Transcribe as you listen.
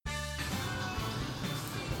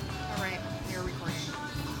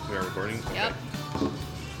recording? Okay. Yep.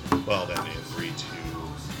 Well, then in 3, 2,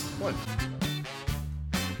 1.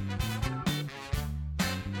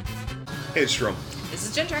 Hey, it's Jerome. This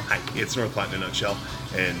is Ginger. Hi, it's North Platte in a nutshell.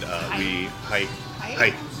 And Hi.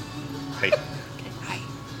 Hi.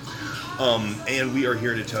 Hi. And we are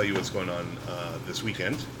here to tell you what's going on this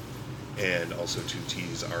weekend, and also to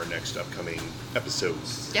tease our next upcoming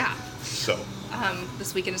episodes. Yeah. So,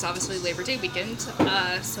 This weekend is obviously Labor Day weekend,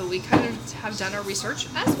 so we kind of have done our research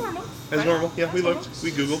as normal. as right? normal, yeah, As we normal. looked,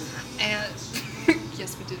 we Googled. And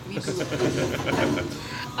yes, we did. We Googled.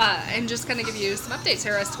 And just kind of give you some updates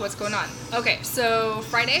here as to what's going on. Okay, so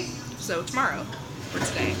Friday, so tomorrow, or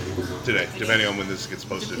today. Today, depending on when this gets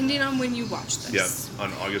posted. Depending on when you watch this. Yeah,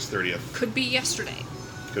 on August 30th. Could be yesterday.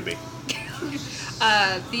 Could be.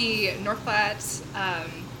 The North Platte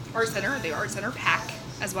Art Center, the Art Center PAC,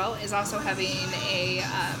 as well, is also having a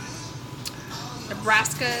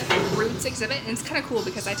Nebraska Roots exhibit. And it's kind of cool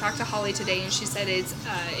because I talked to Holly today and she said it's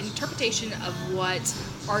an interpretation of what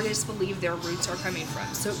artists believe their roots are coming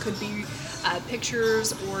from. So it could be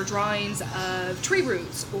pictures or drawings of tree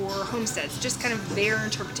roots or homesteads, just kind of their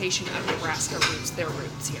interpretation of Nebraska roots, their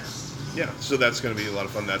roots here. Yeah, so that's going to be a lot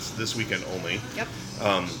of fun. That's this weekend only. Yep.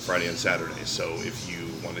 Friday and Saturday. So if you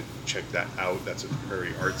want to check that out, that's at the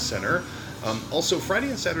Prairie Arts Center. Also, Friday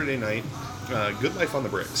and Saturday night, Good Life on the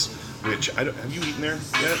Bricks, which have you eaten there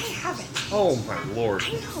yet? I haven't. Oh my lord!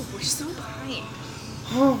 I know, we're so behind.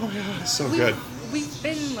 Oh my god, it's so good. We've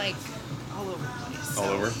been like all over the place. All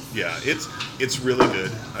over. Yeah, it's really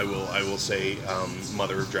good. I will say,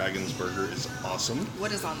 Mother of Dragons burger is awesome.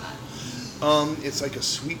 What is on that? It's like a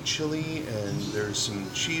sweet chili, and there's some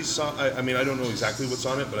cheese sauce. I mean, I don't know exactly what's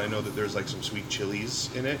on it, but I know that there's like some sweet chilies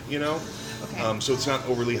in it, you know? Okay. So it's not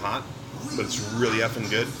overly hot, but it's really effing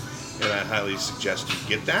good, and I highly suggest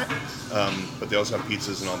you get that. But they also have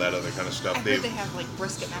pizzas and all that other kind of stuff. I heard they have like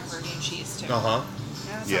brisket macaroni and cheese too. Uh-huh.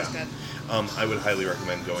 Yeah, that Yeah. sounds good. I would highly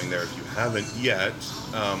recommend going there if you haven't yet.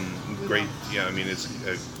 Great. Yeah, I mean, it's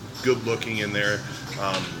good looking in there.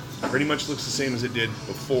 Pretty much looks the same as it did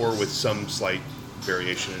before with some slight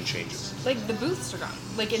variation and changes. Like the booths are gone.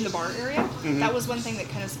 Like in the bar area, Mm-hmm. that was one thing that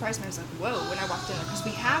kind of surprised me. I was like, whoa, when I walked in there. Because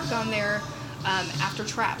we have gone there after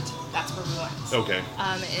Trapped. That's where we went. Okay.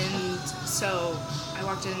 And so I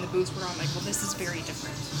walked in and the booths were on like, well, this is very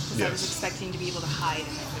different. Because I was Yes. expecting to be able to hide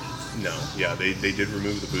and I couldn't. No, yeah, they did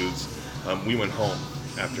remove the booths. We went home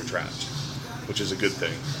after Trapped, which is a good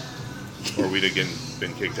thing. Or we'd again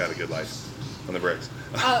been kicked out of Good Life on the bricks.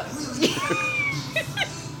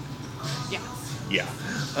 Yeah. Yeah.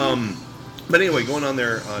 But anyway, going on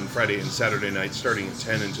there on Friday and Saturday night, starting at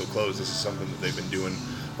 10 until close. This is something that they've been doing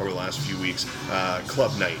over the last few weeks.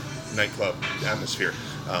 Club night, nightclub atmosphere.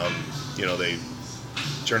 They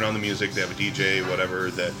turn on the music. They have a DJ, whatever.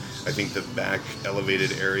 I think the back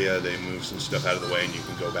elevated area, they move some stuff out of the way, and you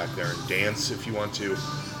can go back there and dance if you want to.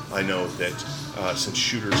 I know that since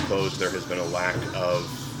Shooters closed, there has been a lack of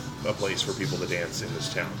a place for people to dance in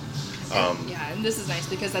this town. And this is nice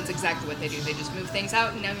because that's exactly what they do. They just move things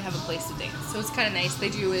out, and now you have a place to dance. So it's kind of nice. They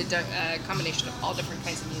do a combination of all different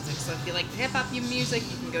kinds of music. So if you like hip hop music,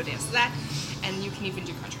 you can go dance to that, and you can even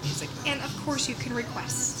do country music. And of course, you can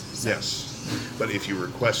request. So. Yes, but if you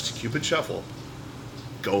request Cupid Shuffle,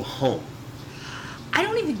 go home. I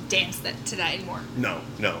don't even dance to that anymore. No.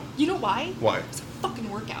 You know why? Why? It's a fucking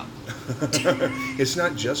workout. It's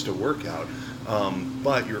not just a workout,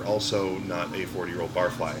 but you're also not a 40-year-old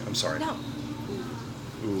barfly. I'm sorry. No.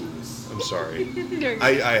 Ooh, I'm sorry. No.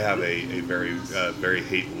 I have a very, very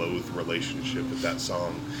hate-loathe relationship with that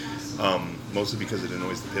song, mostly because it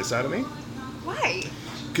annoys the piss out of me. Why?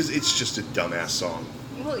 Because it's just a dumbass song.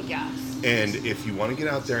 Well, yeah. And if you want to get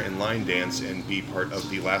out there and line dance and be part of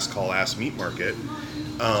the Last Call Ass Meat Market,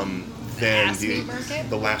 then Ass Meat Market?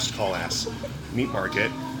 the Last Call Ass Meat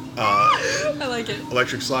Market, I like it.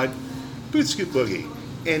 Electric Slide, Boot Scoot Boogie,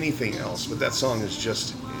 anything else, but that song is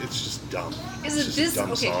just dumb. Is It's it just this? a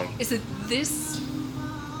dumb Okay. song. Is it this?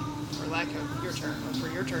 For lack of your term, or for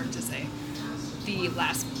your term to say, the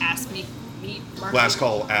last ass meat market. Last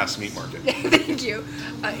Call Ass Meat Market. Thank you.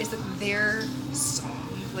 Is it their song?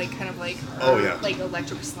 Like kind of like her, Oh, yeah. like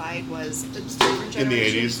Electric Slide was its favorite In the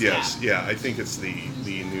generation? 80s, yes. Yeah, I think it's the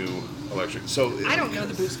new Electric. So I don't know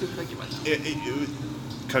the Boot Scoop Cookie one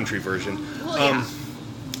though. Country version. Well, yeah.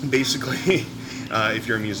 Basically, if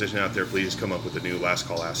you're a musician out there, please come up with a new Last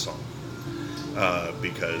Call Ass song.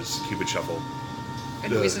 Because Cupid Shuffle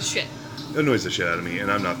Annoys the shit. annoys the shit out of me, and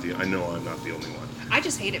I know I'm not the only one. I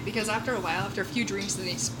just hate it because after a while, after a few drinks, and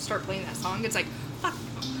they start playing that song, it's like, fuck.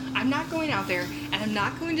 I'm not going out there, and I'm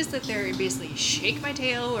not going to sit there and basically shake my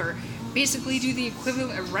tail or basically do the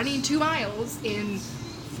equivalent of running 2 miles in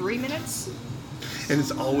 3 minutes. And it's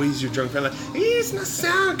always your drunk friend like, he's my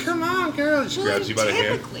son, come on, girl. She grabs you by the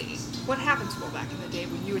hand. Typically, what happened to back in the day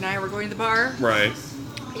when you and I were going to the bar Right.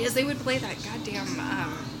 is they would play that goddamn,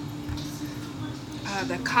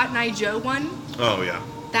 the Cotton Eye Joe one. Oh, yeah.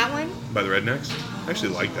 That one. By the Rednecks? I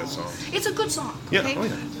actually like that song. It's a good song. Yeah, Okay? oh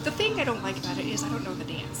yeah. The thing I don't like about it is I don't know the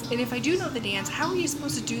dance. And if I do know the dance, how are you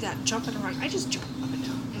supposed to do that jumping around? I just jump up and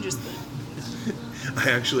down and just... I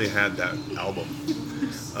actually had that album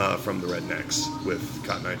from the Rednecks with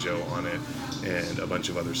Cotton Eye Joe on it and a bunch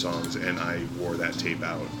of other songs, and I wore that tape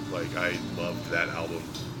out. Like, I loved that album.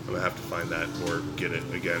 I'm going to have to find that or get it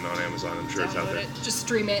again on Amazon. I'm sure it's out Download there. it. Just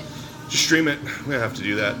stream it. Just stream it. I'm going to have to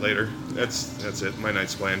do that later. That's it. My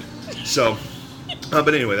night's planned. So,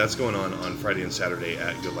 but anyway, that's going on Friday and Saturday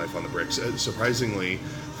at Good Life on the Bricks. Surprisingly,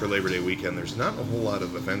 for Labor Day weekend, there's not a whole lot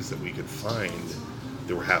of events that we could find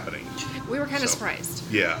that were happening. We were kind of So,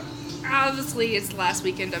 surprised. Yeah. Obviously, it's the last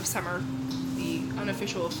weekend of summer, the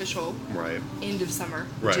unofficial, official Right. end of summer,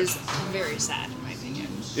 Right. which is very sad in my opinion.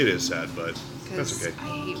 It is sad, but that's Because okay.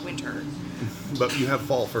 I hate winter. But you have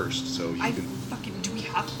fall first, so you I can. fucking do we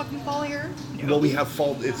have fucking fall here? No. Well, we have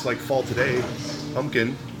fall. It's like fall today.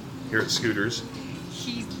 Pumpkin here at Scooters.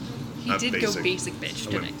 He Not did basic. go basic bitch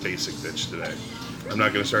I today. went basic bitch today. I'm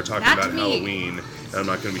not going to start talking Not about me. Halloween, and I'm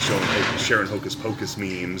not going to be sharing Hocus Pocus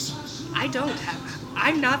memes. I don't have.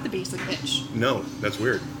 I'm not the basic bitch. No, that's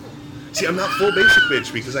weird. See, I'm not full basic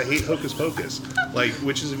bitch because I hate Hocus Pocus. Like,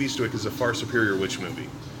 Witches of Eastwick is a far superior witch movie.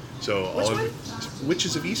 So Which all one? of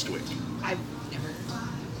Witches of Eastwick. I've never.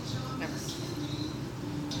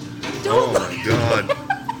 Oh Don't. my god.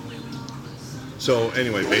 So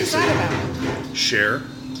anyway, What is basically, that about? Cher,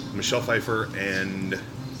 Michelle Pfeiffer, and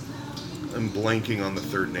I'm blanking on the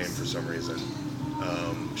third name for some reason.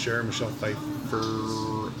 Cher, Michelle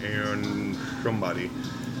Pfeiffer, and somebody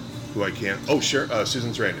who I can't. Oh, Cher,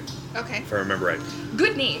 Susan Sarandon, Okay. if I remember right.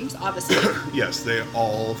 Good names, obviously. Yes, they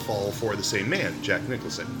all fall for the same man, Jack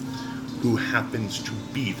Nicholson, who happens to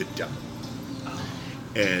be the devil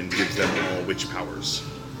and gives them all witch powers.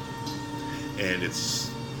 And it's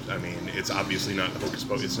obviously not Hocus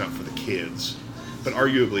Pocus. It's not for the kids, but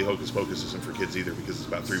arguably Hocus Pocus isn't for kids either because it's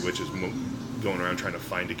about three witches going around trying to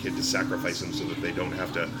find a kid to sacrifice him so that they don't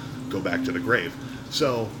have to go back to the grave.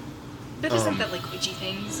 So, But isn't that like witchy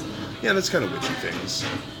things? yeah, that's kind of witchy things.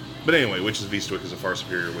 But anyway, Witches of Eastwick is a far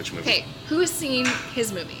superior witch movie. Okay, who has seen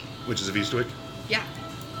his movie? Witches of Eastwick? Yeah.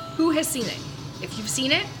 Who has seen it? If you've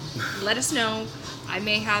seen it, let us know. I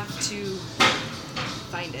may have to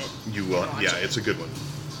find it. You will. and watch Yeah, it. it's a good one.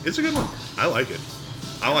 It's a good one. I like it.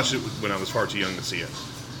 I watched it when I was far too young to see it.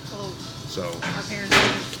 Well, So, our parents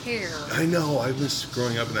didn't care. I know, I was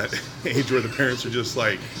growing up in that age where the parents are just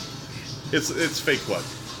like, it's fake blood.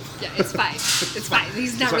 Yeah, it's fine. It's fine.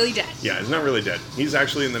 He's not It's really dead. Yeah, he's not really dead. He's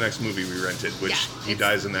actually in the next movie we rented, which Yeah, he it's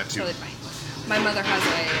dies in that too. Totally fine. My mother has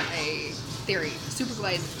a theory: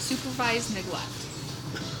 supervised neglect.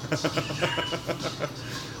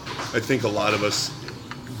 I think a lot of us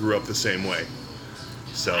grew up the same way.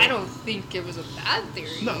 So I don't think it was a bad theory.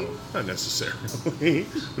 No, not necessarily.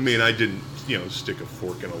 I mean, I didn't, stick a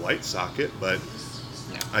fork in a light socket, but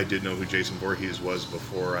No. I did know who Jason Voorhees was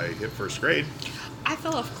before I hit first grade. I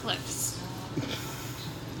fell off cliffs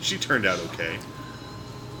She turned out okay.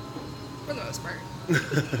 for the most part.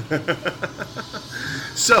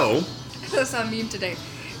 So, I saw a meme today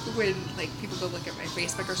when like people go look at my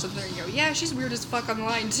Facebook or something and go, "Yeah, she's weird as fuck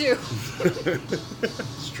online too."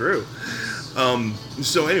 it's true.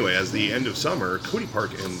 So anyway, as the end of summer, Cody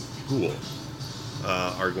Park and Pool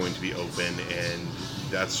are going to be open, and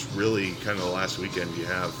that's really kind of the last weekend you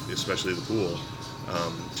have, especially the pool,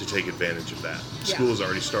 to take advantage of that. Yeah. School has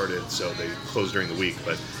already started, so they close during the week,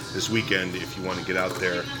 but this weekend, if you want to get out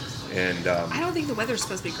there, and I don't think the weather's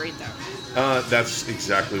supposed to be great though. that's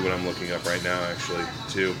exactly what I'm looking up right now, actually,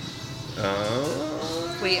 too.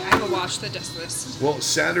 Wait, I haven't watched the dust list. Well,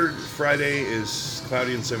 Friday is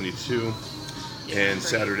cloudy and 72. Yeah, And great.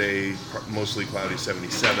 Saturday, mostly cloudy,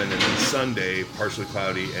 77. And then Sunday, partially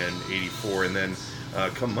cloudy and 84. And then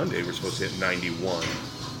come Monday, we're supposed to hit 91.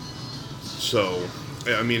 So,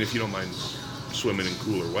 I mean, if you don't mind swimming in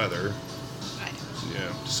cooler weather, I don't.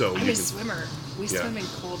 yeah. So I'm you a can. swimmer. We Yeah. swim in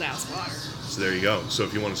cold ass water. So there you go. So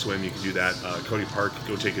if you want to swim, you can do that. Cody Park,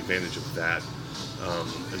 go take advantage of that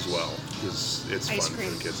as well, because it's Ice fun cream.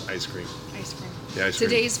 for the kids. Ice cream. Ice cream. Yeah, ice cream.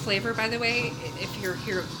 Today's flavor, by the way, if you're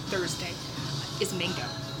here Thursday, is mango.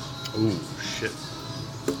 Ooh, shit.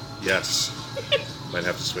 Yes. Might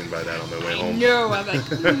have to swing by that on my way home. No, I'm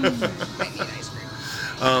like, might need ice cream.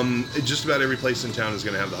 Just about every place in town is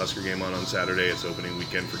going to have the Husker game on Saturday. It's opening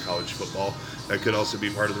weekend for college football. That could also be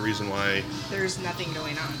part of the reason why there's nothing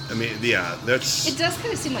going on. I mean, yeah, that's... It does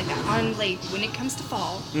kind of seem like that. On, like, when it comes to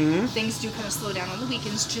fall, things do kind of slow down on the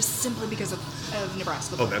weekends just simply because of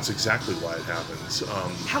Nebraska football. Oh, that's exactly why it happens.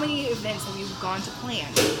 How many events have you gone to plan?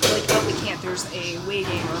 Like, oh, we can't. There's a away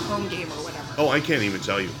game or a home game or whatever. Oh, I can't even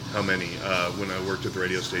tell you how many. When I worked at the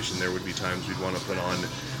radio station, there would be times we'd want to put on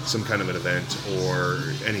some kind of an event or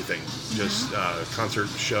anything. Just concert,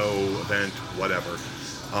 show, event, whatever.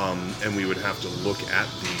 And we would have to look at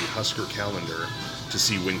the Husker calendar to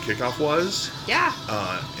see when kickoff was. Yeah.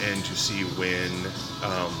 And to see when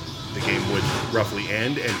the game would roughly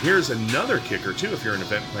end. And here's another kicker, too, if you're an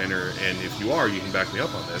event planner, and if you are, you can back me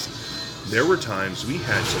up on this. There were times we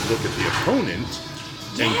had to look at the opponent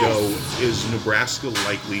and go, is Nebraska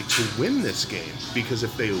likely to win this game? Because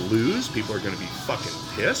if they lose, people are going to be fucking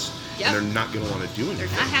pissed. Yep. And they're not going to want to do anything.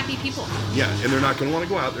 They're not happy people. Yeah, and they're not going to want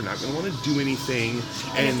to go out. They're not going to want to do anything.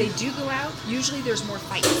 And if they do go out, usually there's more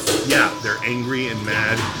fights. Yeah, they're angry and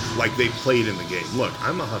mad like they played in the game. Look,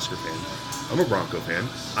 I'm a Husker fan. I'm a Bronco fan.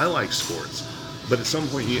 I like sports. But at some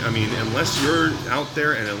point, unless you're out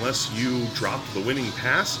there and unless you drop the winning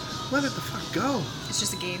pass, let it the fuck go. It's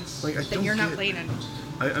just a game that you're not playing in.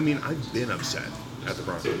 I mean, I've been upset at the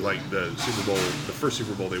Broncos. Like the Super Bowl, the first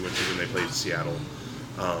Super Bowl they went to when they played Seattle.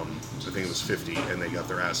 I think it was 50, and they got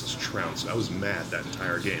their asses trounced. I was mad that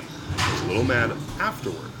entire game. I was a little mad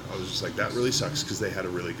afterward. I was just like, that really sucks because they had a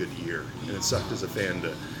really good year. And it sucked as a fan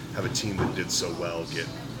to have a team that did so well get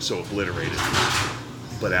so obliterated.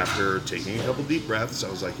 But after taking a couple deep breaths, I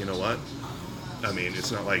was like, you know what? I mean,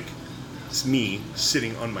 it's not like it's me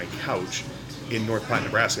sitting on my couch in North Platte,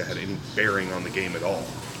 Nebraska had any bearing on the game at all.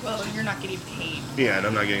 Well, you're not getting paid. Yeah, and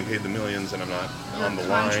I'm not getting paid the millions, and I'm not on the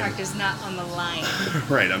line. Your contract is not on the line.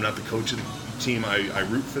 Right, I'm not the coach of the team. I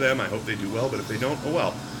root for them. I hope they do well, but if they don't, oh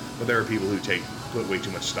well. But there are people who put way too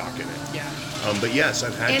much stock in it. Yeah. But yes,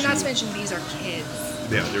 I've had And not to mention, these are kids.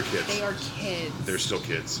 Yeah, they're kids. They are kids. They're still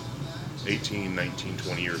kids. 18, 19,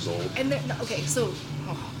 20 years old. And okay, so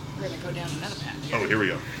we're going to go down another path here. Oh, here we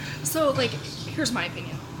go. So, like, here's my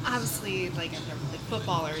opinion. Obviously, like, I've never played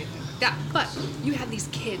football or anything like that, but you have these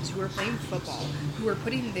kids who are playing football, who are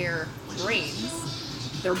putting their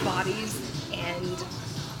brains, their bodies, and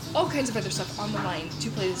all kinds of other stuff on the line to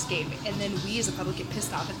play this game, and then we as a public get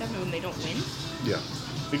pissed off at them when they don't win. Yeah,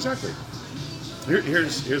 exactly.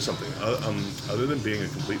 Here's something. Other than being a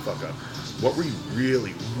complete fuck up, what were you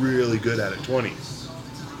really, really good at 20?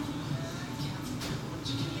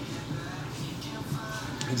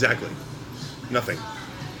 Exactly. Nothing.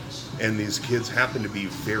 And these kids happen to be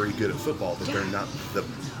very good at football, but they're not the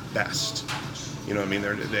best. You know what I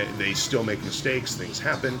mean? They still make mistakes. Things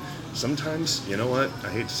happen. Sometimes, you know what? I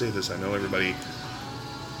hate to say this. I know everybody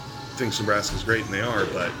thinks Nebraska's great, and they are,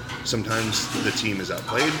 but sometimes the team is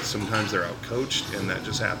outplayed. Sometimes they're outcoached, and that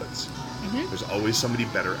just happens. Mm-hmm. There's always somebody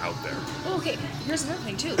better out there. Oh, okay. Here's another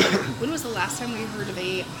thing, too. When was the last time we heard of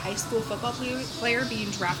a high school football player being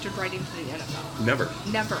drafted right into the NFL? Never.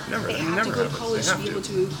 They have to go to college to be able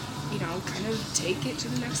to, kind of take it to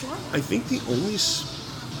the next level. I think the only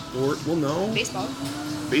sport, Baseball.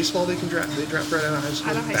 Baseball they draft right out of high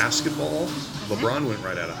school. Basketball, LeBron went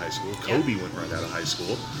right out of high school. Kobe went right out of high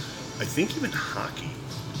school. I think even hockey.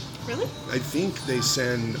 Really? I think they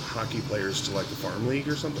send hockey players to like the farm league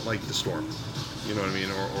or something, like the Storm. You know what I mean?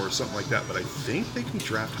 Or something like that. But I think they can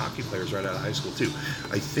draft hockey players right out of high school too.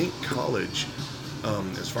 I think college,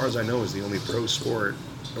 as far as I know, is the only pro sport,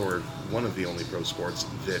 or one of the only pro sports,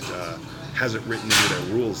 that has it written into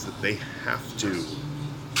their rules that they have to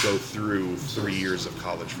go through 3 years of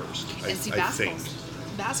college first. And see,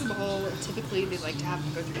 basketball, typically they like to have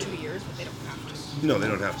to go through 2 years, but they don't have to. No, they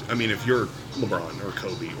don't have to. I mean, if you're LeBron or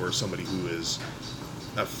Kobe or somebody who is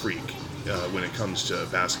a freak when it comes to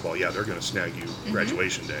basketball, yeah, they're going to snag you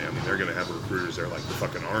graduation day. I mean, they're going to have recruiters there like the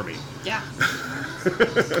fucking army. Yeah.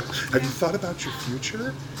 Have you thought about your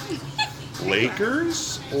future?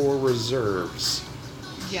 Lakers or reserves?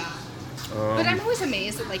 Yeah. But I'm always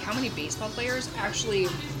amazed at like how many baseball players actually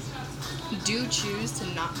do choose to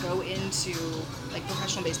not go into like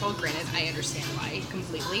professional baseball. Granted, I understand why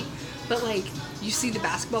completely, but like you see the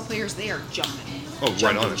basketball players, they are jumping. Oh, jumping,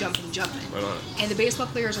 right on it. jumping. Right on it. And the baseball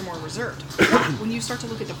players are more reserved. When you start to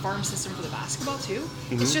look at the farm system for the basketball too,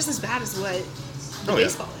 it's just as bad as what the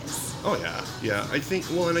baseball is. Oh yeah, yeah. I think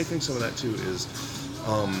some of that too is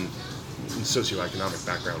socioeconomic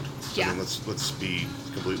background. Yeah. I mean, let's be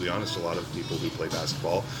completely honest. A lot of people who play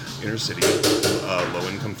basketball, inner city, low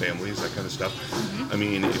income families, that kind of stuff. I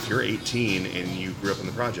mean, if you're 18 and you grew up in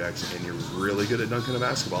the projects and you're really good at dunking a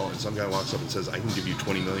basketball, and some guy walks up and says, "I can give you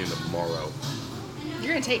 $20 million tomorrow,"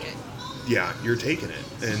 You're gonna take it. yeah, you're taking it.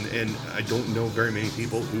 And I don't know very many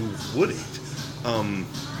people who wouldn't.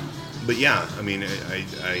 But yeah, I mean,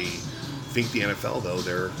 I think the NFL, though,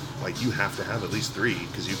 they're like, you have to have at least 3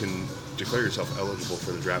 because you can declare yourself eligible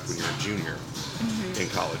for the draft when you're a junior in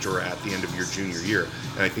college or at the end of your junior year.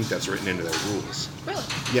 And I think that's written into their rules. Really?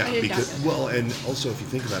 Yeah, I didn't because, doubt that. well, and also if you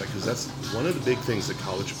think about it, because that's one of the big things that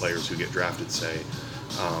college players who get drafted say,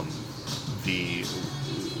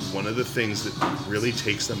 one of the things that really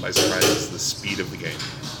takes them by surprise is the speed of the game.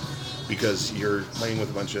 Because you're playing with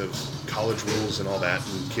a bunch of college rules and all that,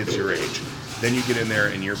 and kids your age. Then you get in there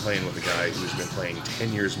and you're playing with a guy who's been playing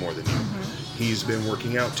 10 years more than you. He's been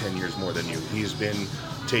working out 10 years more than you. He's been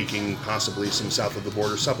taking possibly some south of the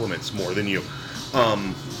border supplements more than you.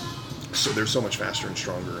 So they're so much faster and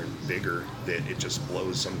stronger and bigger that it just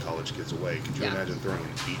blows some college kids away. Could you Yeah. imagine throwing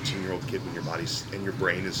an 18-year-old kid when your body's and your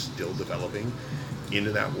brain is still developing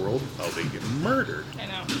into that world? Oh, they get murdered. I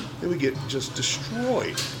know. They would get just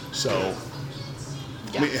destroyed. So,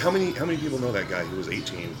 Yeah. I mean, how many people know that guy who was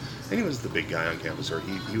 18 and he was the big guy on campus, or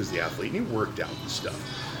he was the athlete and he worked out and stuff,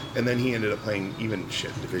 and then he ended up playing even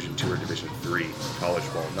Division II or Division III college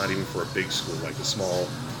ball, not even for a big school, like a small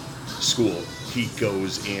school. He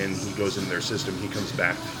goes into their system. He comes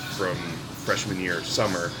back from freshman year,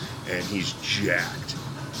 summer, and he's jacked.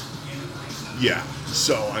 Yeah.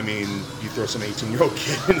 So, I mean, you throw some 18-year-old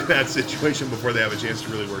kid into that situation before they have a chance to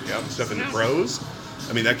really work out and stuff in the pros.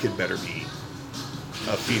 I mean, that kid better be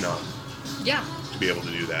a phenom Yeah. to be able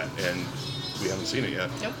to do that, and we haven't seen it yet.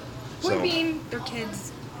 Nope. So- Well, I mean, they're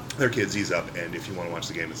kids. Their kids ease up, and if you want to watch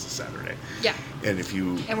the game, it's this Saturday. Yeah. And if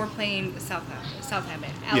you And we're playing Alabama.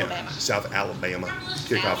 Yeah, South Alabama.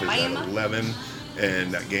 Kickoff is Alabama. at 11,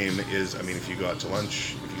 and that game is, I mean, if you go out to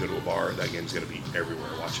lunch, if you go to a bar, that game's going to be everywhere.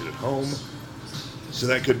 Watch it at home. So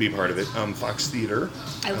that could be part of it. Fox Theater.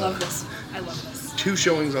 I love this. I love this. 2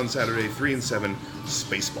 showings on Saturday, 3 and 7,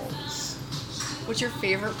 Spaceballs. What's your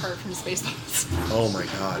favorite part from Spaceballs? Oh my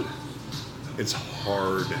God. It's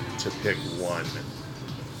hard to pick one.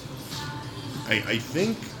 I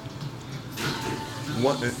think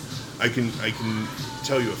one, I can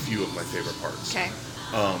tell you a few of my favorite parts. Okay.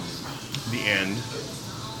 The end,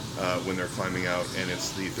 when they're climbing out, and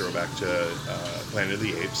it's the throwback to Planet of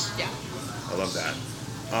the Apes. Yeah. I love that.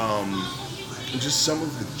 Just some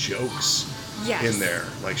of the jokes Yes. in there,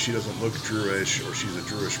 like she doesn't look Druish, or she's a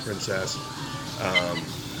Druish princess.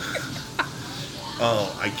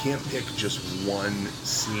 Oh, I can't pick just one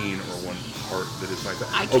scene or one part that is my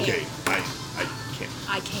favorite. I can't. Okay, I can't.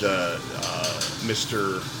 I can't. The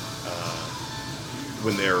Mr.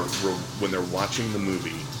 When they're watching the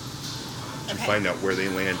movie to Okay. find out where they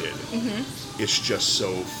landed, it's just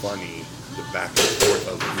so funny. The back and forth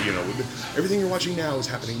of, everything you're watching now is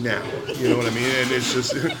happening now. You know what I mean? And it's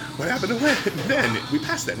just, what happened to when? Then we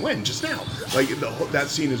passed that when just now. Like that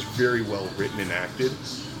scene is very well written and acted,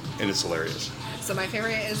 and it's hilarious. So my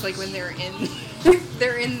favorite is like when they're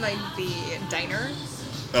in, like the diner,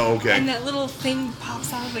 Oh, okay. and that little thing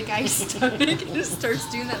pops out of the guy's stomach and just starts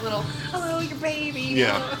doing that little, hello, your baby.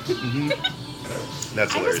 Yeah.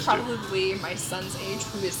 That's I was hilarious too. probably my son's age,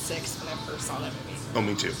 who is 6 when I first saw that movie. Oh,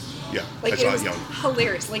 me too. Yeah, Like I saw it was it young.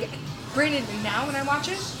 hilarious. Like, granted, now when I watch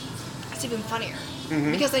it, it's even funnier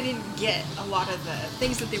because I didn't get a lot of the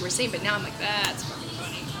things that they were saying. But now I'm like, that's fucking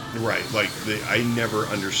funny. Right, like I never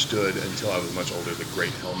understood until I was much older the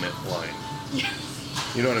great helmet line. Yeah.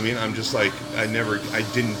 You know what I mean? I'm just like, I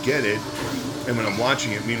didn't get it. And when I'm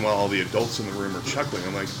watching it, meanwhile, all the adults in the room are chuckling.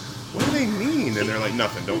 I'm like, what do they mean? And they're like,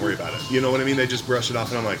 nothing, don't worry about it. You know what I mean? They just brush it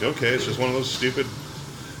off, and I'm like, okay, it's just one of those stupid.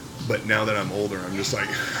 But now that I'm older, I'm just like,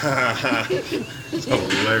 ha ha, it's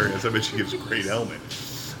hilarious. I bet she gives a great helmet.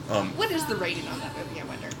 What is the rating on that movie, I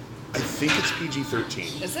wonder? I think it's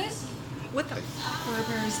PG-13. Is it? What the fuck were our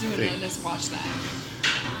parents doing Think. letting us watch that?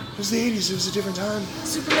 It was the 80s, it was a different time.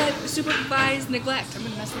 Supervised neglect. I'm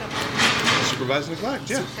going to mess it up. Supervised neglect,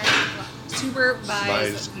 yeah.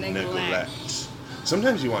 Supervised neglect.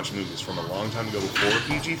 Sometimes you watch movies from a long time ago before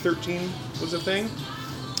PG-13 was a thing,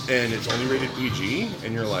 and it's only rated PG,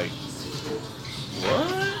 and you're like,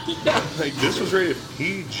 what? Yeah. Like, this was rated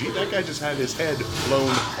PG? That guy just had his head blown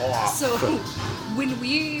off. So, when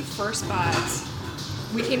we first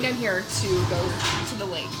we came down here to go to the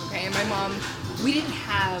lake, okay? And my mom, we didn't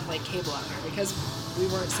have, like, cable out here because we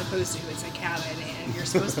weren't supposed to. It's a cabin, and you're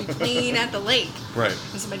supposed to be playing at the lake. Right.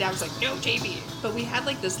 And so my dad was like, no TV. But we had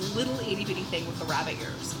like this little itty bitty thing with the rabbit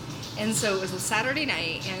ears. And so it was a Saturday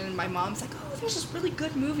night, and my mom's like, oh, there's this really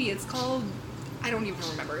good movie. It's called, I don't even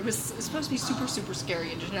remember. It was supposed to be super, super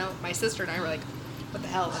scary. And my sister and I were like, what the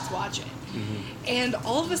hell, let's watch it. Mm-hmm. And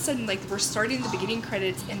all of a sudden, like, we're starting the beginning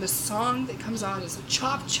credits, and the song that comes on is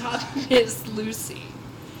Chop Chop Miss Lucy.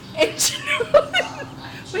 And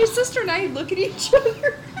my sister and I look at each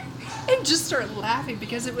other and just start laughing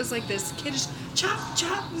because it was like this kiddish Chop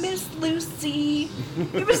Chop Miss Lucy.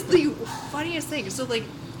 It was the funniest thing. So, like,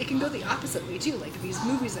 it can go the opposite way, too. Like, these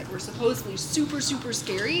movies that were supposedly super, super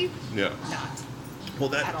scary, not. Well,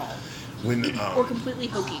 that at all. When or completely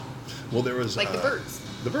hokey. Well, there was... Like The Birds.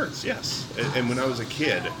 The Birds, yes. And when I was a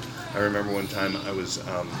kid, I remember one time I was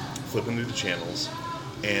flipping through the channels,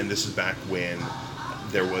 and this is back when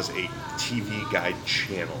there was a TV Guide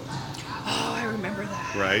channel. Oh, I remember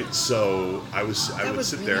that. Right? So I would sit really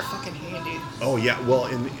there. Fucking handy. Oh, yeah. Well,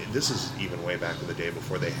 and this is even way back in the day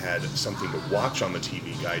before they had something to watch on the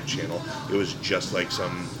TV Guide channel. It was just like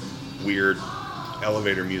some weird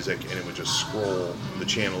elevator music, and it would just scroll the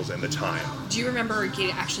channels and the time. Do you remember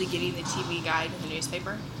actually getting the TV Guide in the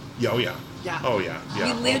newspaper? Yeah, oh yeah. Yeah. Oh yeah.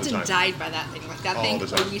 Yeah. We lived and died by that thing. Like that all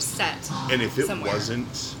thing always set. And if it somewhere.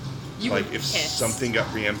 wasn't, you like if something got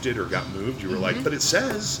preempted or got moved, you were like, but it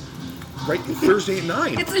says right Thursday at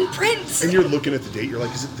 9. It's in print. And you're looking at the date. You're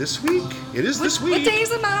like, is it this week? It is this week. What day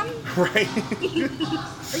is it, Mom? Right.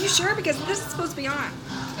 Are you sure? Because this is supposed to be on.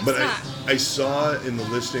 But I saw in the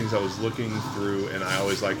listings, I was looking through, and I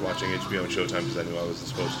always liked watching HBO and Showtime because I knew I wasn't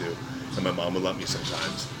supposed to, and my mom would let me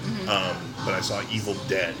sometimes. But I saw Evil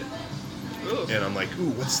Dead, and I'm like, ooh,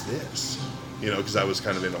 what's this? You know, because I was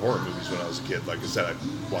kind of into horror movies when I was a kid. Like I said,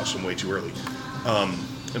 I watched them way too early.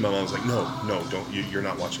 And my mom was like, no, don't. You're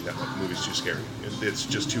not watching that. That movie's too scary. It's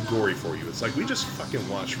just too gory for you. It's like, we just fucking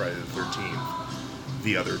watched Friday the 13th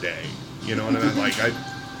the other day. You know, and I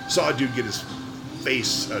saw a dude get his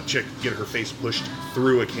a chick get her face pushed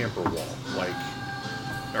through a camper wall. Like,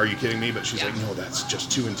 are you kidding me? But she's like, no, that's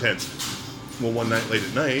just too intense. Well, one night late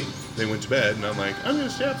at night, they went to bed, and I'm like, I'm going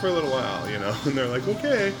to stay up for a little while, you know? And they're like,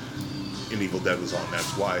 okay. And Evil Dead was on.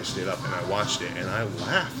 That's why I stayed up, and I watched it, and I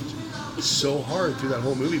laughed so hard through that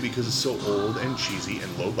whole movie because it's so old and cheesy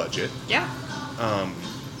and low budget. Yeah.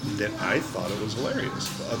 That I thought it was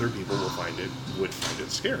hilarious. Other people would find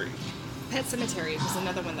it scary. Pet Sematary was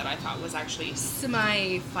another one that I thought was actually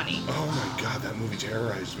semi-funny. Oh my god, that movie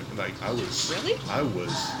terrorized me. Like, I was... Really? I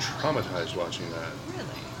was traumatized watching that.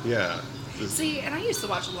 Really? Yeah. See, and I used to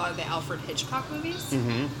watch a lot of the Alfred Hitchcock movies.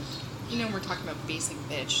 Mm-hmm. You know, we're talking about basic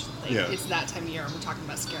bitch. Like, it's that time of year and we're talking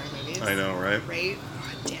about scary movies. I know, right? Right?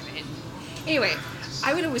 God damn it. Anyway,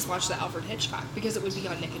 I would always watch the Alfred Hitchcock because it would be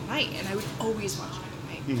on Nick at Night, and I would always watch Nick at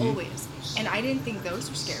Night. Mm-hmm. Always. And I didn't think those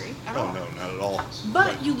were scary at all. Oh, no, not at all.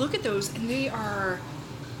 But you look at those, and they are,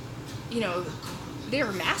 you know, they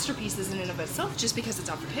are masterpieces in and of itself just because it's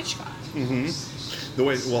Alfred Hitchcock. Mm-hmm.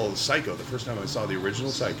 Psycho, the first time I saw the original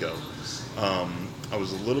Psycho, I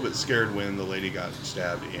was a little bit scared when the lady got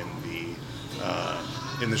stabbed in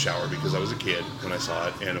the shower because I was a kid when I saw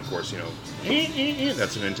it, and of course, you know,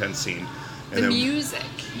 that's an intense scene. And the music.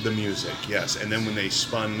 The music, yes. And then when they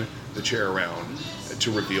spun the chair around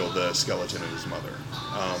to reveal the skeleton of his mother,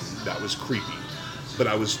 that was creepy. But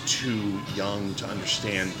I was too young to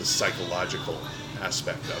understand the psychological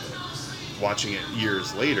aspect of it. Watching it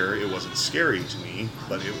years later, it wasn't scary to me,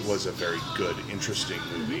 but it was a very good, interesting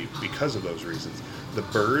movie because of those reasons. The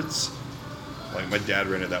Birds, like my dad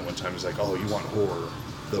rented that one time. He's like, "Oh, you want horror?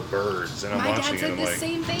 The Birds." And I'm watching it. My dad said the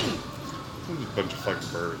same thing. A bunch of fucking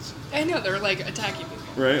birds. I know, they're like attacking me.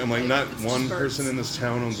 Right? I'm like, not one person in this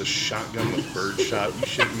town owns a shotgun with birdshot. You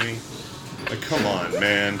shitting me? Like, come on,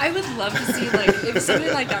 man. I would love to see, like, if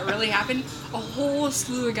something like that really happened, a whole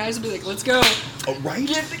slew of guys would be like, let's go. Oh, right?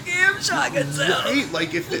 Get the damn shotguns out. Right?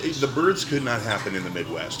 Like, if the birds could not happen in the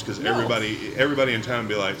Midwest, because everybody in town would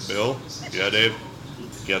be like, Bill? Yeah, Dave?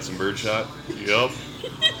 Got some birdshot? Yup.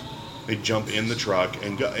 They'd jump in the truck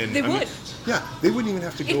and go. And they would. Yeah, they wouldn't even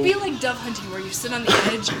have to go. It'd be like dove hunting where you sit on the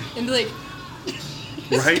edge and be like...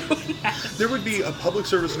 Right? There would be a public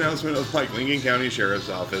service announcement of like Lincoln County Sheriff's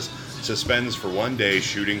Office suspends for 1 day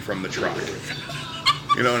shooting from the truck.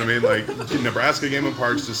 You know what I mean? Like, Nebraska Game and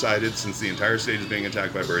Parks decided since the entire state is being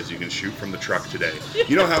attacked by birds, you can shoot from the truck today.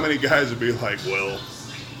 You know how many guys would be like, well,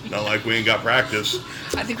 not like we ain't got practice.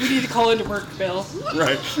 I think we need to call into work, Bill.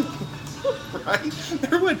 Right. Right?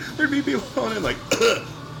 There'd be people calling in like,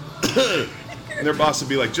 and their boss would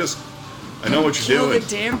be like, I know what you're doing. Kill the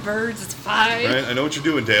damn birds, it's fine. Right? I know what you're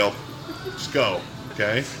doing, Dale. Just go,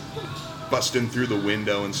 okay? busting through the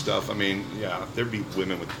window and stuff. I mean, yeah, there'd be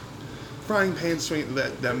women with frying pans swinging.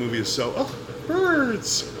 That movie is so,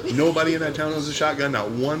 birds. Nobody in that town owns a shotgun, not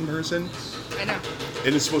one person. I know.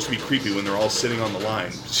 And it's supposed to be creepy when they're all sitting on the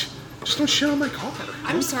line. Just don't shit on my car.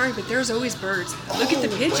 I'm sorry, but there's always birds. Look at the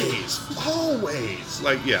pigeons. Always.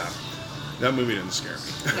 Like, yeah. That movie didn't scare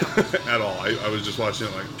me. No. At all. I was just watching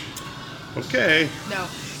it like, okay. No.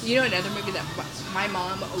 You know another movie that my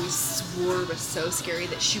mom always swore was so scary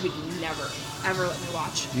that she would never, ever let me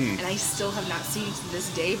watch. And I still have not seen to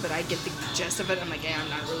this day, but I get the gist of it. I'm like, yeah, I'm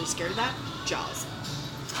not really scared of that. Jaws.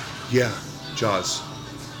 Yeah. Jaws.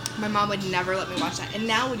 My mom would never let me watch that. And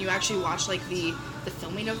now when you actually watch like the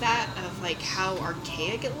filming of that, of like how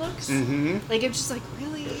archaic it looks, like it's just like,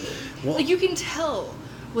 really? Well, like you can tell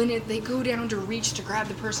when they go down to reach to grab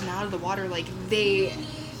the person out of the water, like they,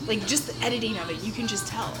 like just the editing of it, you can just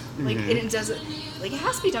tell. Like, and it doesn't, like it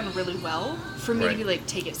has to be done really well for me to be like,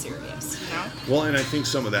 take it serious, you know? Well, and I think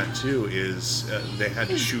some of that too is they had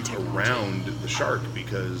to shoot around the shark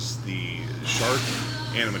because the shark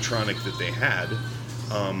animatronic that they had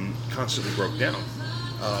constantly broke down.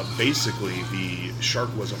 Basically, the shark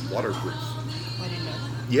wasn't waterproof. I didn't know.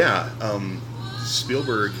 Yeah,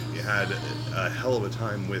 Spielberg had a hell of a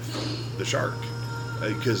time with the shark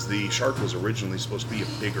because the shark was originally supposed to be a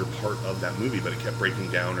bigger part of that movie, but it kept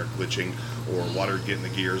breaking down or glitching or water getting the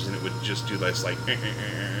gears, and it would just do this like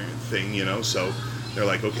thing, you know. So they're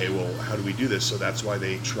like, okay, well, how do we do this? So that's why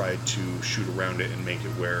they tried to shoot around it and make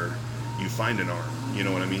it where you find an arm. You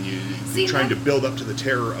know what I mean? You're trying to build up to the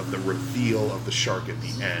terror of the reveal of the shark at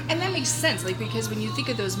the end. And that makes sense, like, because when you think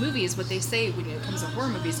of those movies, what they say when it comes to horror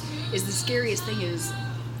movies is the scariest thing is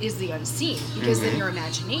the unseen, because then your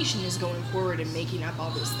imagination is going forward and making up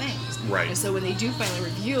all those things. Right. And so when they do finally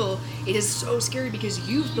reveal, it is so scary because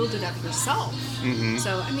you've built it up yourself.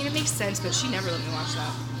 So, I mean, it makes sense, but she never let me watch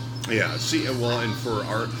that. Yeah, see, well, and for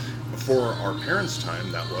our parents'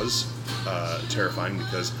 time, that was terrifying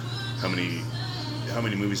because how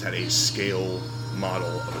many movies had a scale model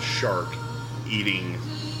of a shark eating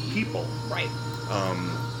people? Right.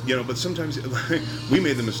 You know, but sometimes we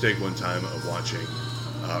made the mistake one time of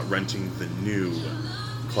renting the new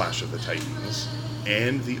Clash of the Titans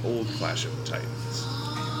and the old Clash of the Titans.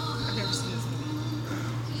 I've never seen this movie.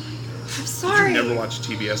 I'm Did sorry. you never watch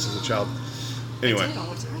TBS as a child? Anyway. I did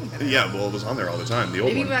all the time. Yeah, well, it was on there all the time. The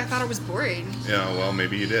old Maybe one. I thought it was boring. Yeah, well,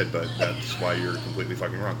 maybe you did, but that's why you're completely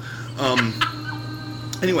fucking wrong.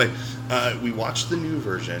 Anyway, we watched the new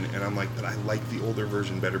version, and I'm like, but I like the older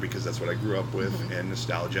version better because that's what I grew up with, and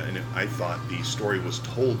nostalgia, and I thought the story was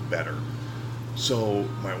told better. So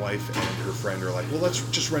my wife and her friend are like, well, let's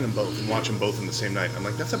just rent them both and watch them both in the same night. I'm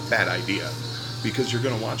like, that's a bad idea, because you're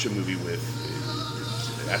going to watch a movie with,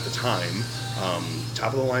 at the time,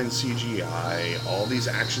 top-of-the-line CGI, all these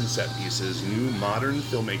action set pieces, new modern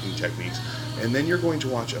filmmaking techniques, and then you're going to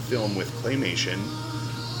watch a film with claymation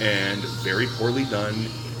and very poorly done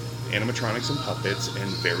animatronics and puppets and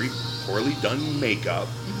very poorly done makeup,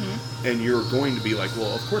 and you're going to be like,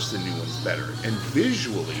 well, of course the new one's better. And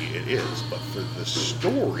visually it is, but for the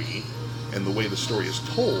story and the way the story is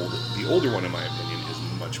told, the older one, in my opinion,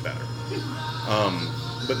 is much better.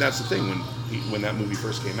 But that's the thing, when that movie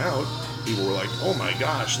first came out, people were like, oh my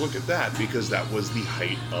gosh, look at that, because that was the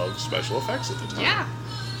height of special effects at the time. Yeah.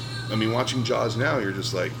 I mean, watching Jaws now, you're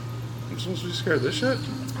just like, I'm supposed to be scared of this shit?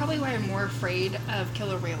 That's probably why I'm more afraid of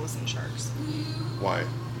killer whales than sharks. Why?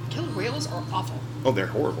 Killer whales are awful. Oh, they're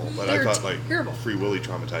horrible, but They're I thought, like, terrible. Free Willy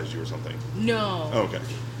traumatized you or something. No. Oh, okay.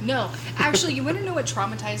 No. Actually, you want to know what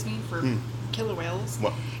traumatized me for killer whales?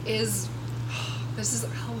 What? Is, this is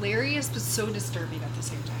hilarious, but so disturbing at the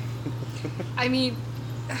same time. I mean,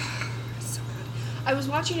 it's so bad. I was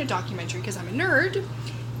watching a documentary, because I'm a nerd,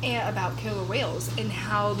 about killer whales, and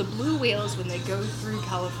how the blue whales, when they go through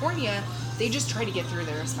California, they just try to get through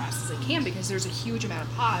there as fast as they can because there's a huge amount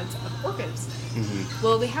of pods of orcas.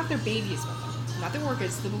 Well, they have their babies with them. Not the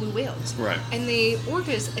orcas, the blue whales. Right. And the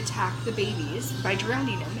orcas attack the babies by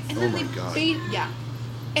drowning them. And Oh then my God.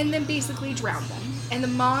 And then basically drown them. And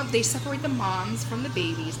they separate the moms from the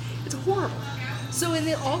babies. It's horrible. So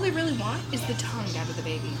all they really want is the tongue out of the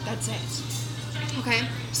baby. That's it. Okay?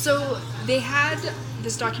 So they had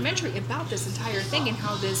this documentary about this entire thing and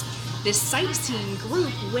how this sightseeing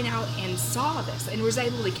group went out and saw this and was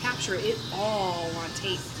able to capture it all on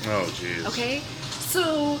tape. Oh, jeez. Okay?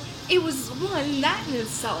 So it was, one, that in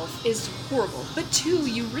itself is horrible. But two,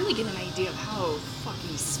 you really get an idea of how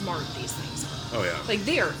fucking smart these things are. Oh, yeah. Like,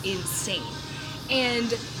 they are insane.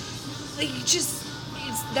 And, like,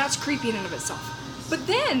 that's creepy in and of itself. But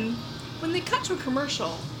then, when they cut to a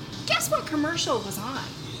commercial, guess what commercial was on?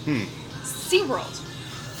 SeaWorld.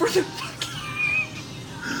 For the fucking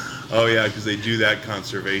Oh yeah, because they do that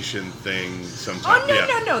conservation thing sometimes. Oh no,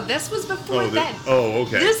 yeah. no! This was before Oh, then.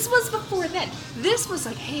 okay. This was before then. This was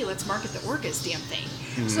like, hey, let's market the orcas damn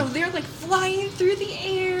thing. So they're like flying through the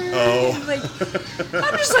air. Oh. And, like,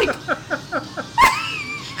 I'm just like,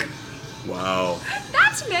 Wow.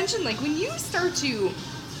 not to mention, like, when you start to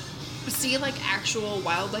see like actual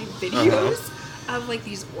wildlife videos of like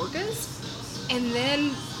these orcas, and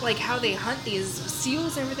then like how they hunt these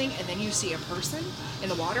seals and everything, and then you see a person in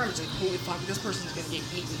the water, I'm just like, holy fuck, this person's gonna get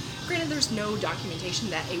eaten. Granted, there's no documentation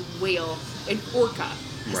that a whale, an orca,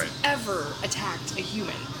 has Right. ever attacked a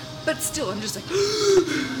human. But still, I'm just like,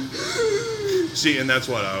 See, and that's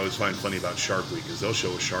what I always find funny about Shark Week is they'll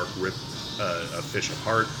show a shark rip a fish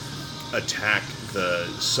apart, attack the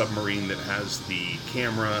submarine that has the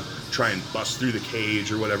camera, try and bust through the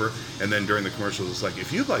cage or whatever, and then during the commercials it's like,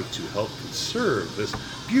 if you'd like to help conserve this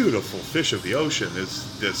beautiful fish of the ocean,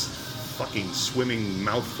 this fucking swimming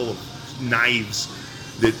mouthful of knives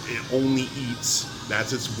that it only eats,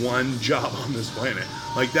 that's its one job on this planet.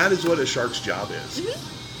 Like, that is what a shark's job is.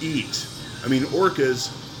 Eat. I mean,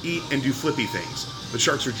 orcas eat and do flippy things, but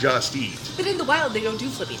sharks are just eat. but in the wild, they don't do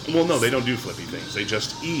flippy things. Well, no, they don't do flippy things. They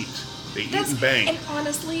just eat. They eat and bang. And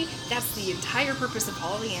honestly, that's the entire purpose of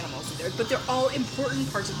all the animals in there. But they're all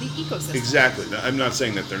important parts of the ecosystem. Exactly. I'm not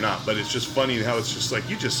saying that they're not, but it's just funny how it's just like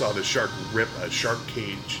you just saw this shark rip a shark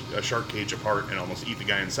cage apart and almost eat the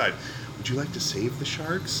guy inside. Would you like to save the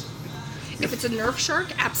sharks? If it's a Nerf shark,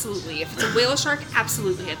 absolutely. If it's a whale shark,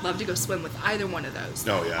 absolutely. I'd love to go swim with either one of those.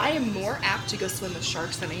 Oh, yeah. I am more apt to go swim with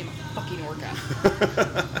sharks than I am a fucking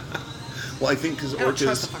orca. Well, I think because I don't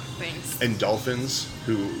trust the orcas fucking things. and dolphins,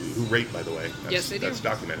 who rape, by the way, Yes, they do. that's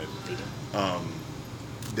documented. They do.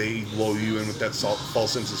 They lull you in with that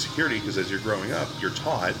false sense of security because as you're growing up, you're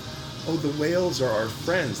taught, oh, the whales are our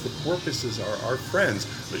friends, the porpoises are our friends,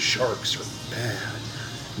 the sharks are bad.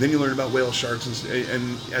 And then you learn about whale sharks,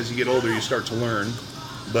 and as you get older, you start to learn.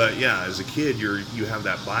 But yeah, as a kid, you have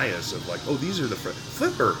that bias of like, oh, these are the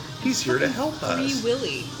Flipper. He's here to help us. Free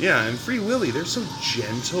Willy. Yeah, and Free Willy, they're so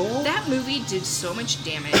gentle. That movie did so much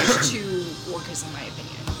damage to orcas, in my opinion.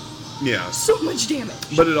 Yeah, So much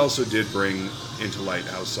damage. but it also did bring into light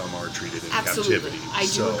how some are treated in Absolutely. captivity. I do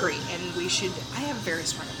So agree. And we should, I have very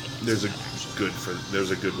strong opinions. There's a on that, actually. there's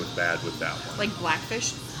a good with bad with that one. Like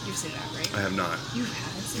Blackfish. You've seen that, right? I have not. You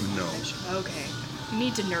haven't seen No. Blackfish? Okay. You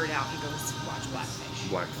need to nerd out and go watch Blackfish.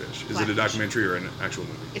 Blackfish. Is it a Blackfish. documentary or an actual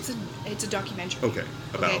movie? It's a documentary. Okay.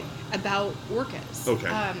 About orcas. Okay.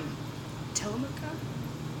 Tillamook,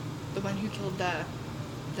 the one who killed the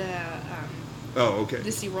Oh, okay.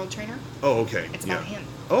 SeaWorld trainer. Oh, okay. It's yeah. about him.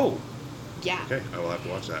 Oh, Yeah. okay. I will have to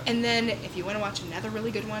watch that. And then if you want to watch another really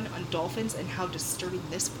good one on dolphins and how disturbing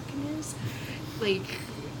this fucking is, like,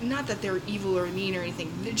 not that they're evil or mean or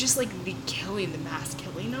anything, they're just like the mass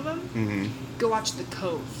killing of them. Mm-hmm. Go watch The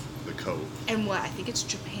Cove. The Cove. And what I think it's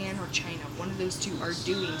Japan or China, one of those two, are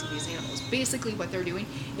doing to these animals. Basically, what they're doing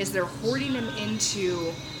is they're herding them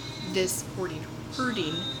into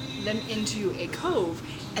into a cove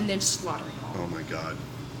and then slaughtering them all. Oh my God.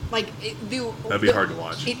 Like That'd be hard to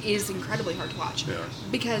watch. It is incredibly hard to watch. Yeah.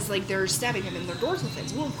 Because like they're stabbing them in their dorsal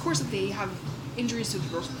fins. Well, of course, if they have injuries to the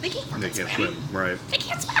dorsal, they can't fucking They can't swim. swim, right? They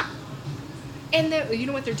can't swim. And you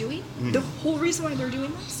know what they're doing? Hmm. The whole reason why they're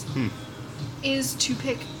doing this is to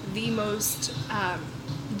pick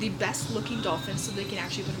the best looking dolphins so they can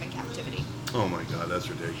actually put them in captivity. Oh my God, that's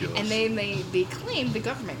ridiculous. And then they claim, the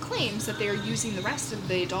government claims that they're using the rest of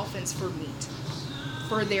the dolphins for meat,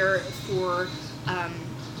 for their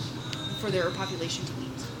population to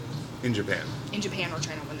eat. In Japan. In Japan or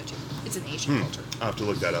China, one of the two. It's an Asian culture. I'll have to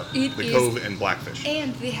look that up. It The is- Cove and Blackfish.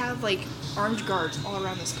 And they have like armed guards all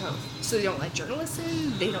around this cove, so they don't let journalists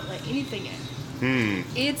in. They don't let anything in.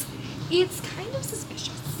 It's kind of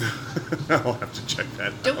suspicious. I'll have to check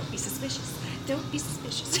that out. Don't be suspicious. Don't be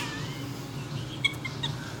suspicious.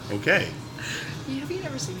 Okay. Have you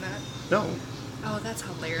never seen that? No. Oh, that's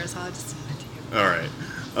hilarious. I'll just send that to you. All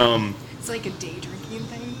right. It's like a day drinking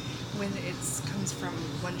thing when it comes from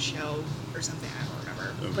one show or something. I don't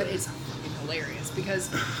remember. But Okay. it's fucking hilarious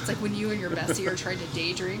because it's like when you and your bestie are trying to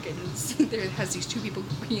day drink and there has these two people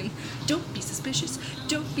being, don't be suspicious,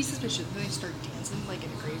 don't be suspicious. And then they start dancing like in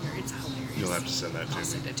a graveyard. It's hilarious. You'll have to send that to I'll me.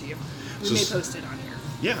 send it to you. We So may s- post it on here.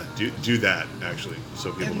 Yeah, do that, actually, so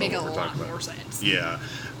It people would know make a what we're lot talking about. more sense. Yeah.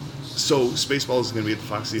 So, Spaceballs is going to be at the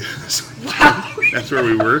Foxy this week. Wow. That's where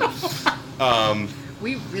we were.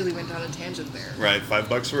 We really went down a tangent there. Right,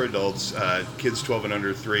 $5 for adults, kids 12 and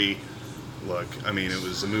under 3. Look, I mean, it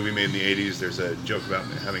was a movie made in the 80s. There's a joke about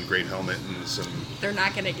having great helmet and They're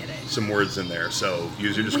not going to get it. some words in there. So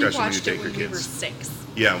use your We discretion when you watched take it your when we were kids. 6.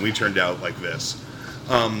 Yeah, we turned out like this.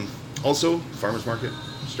 Also, farmers market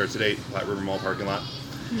starts at 8, Platte River Mall parking lot.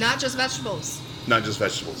 Not just vegetables. Not just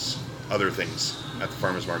vegetables, other things at the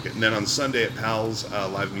farmers market. And then on Sunday at Pal's,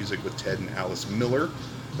 live music with Ted and Alice Miller.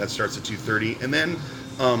 That starts at 2:30. And then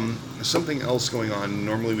something else going on.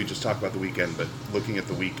 Normally we just talk about the weekend, but looking at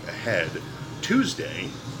the week ahead, Tuesday.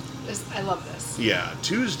 I love this. Yeah,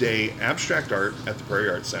 Tuesday, Abstract Art at the Prairie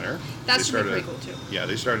Arts Center. That should be pretty cool too. Yeah,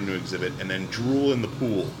 they started a new exhibit. And then Drool in the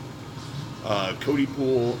Pool. Cody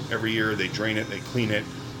Pool, every year they drain it, they clean it.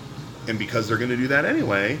 And because they're going to do that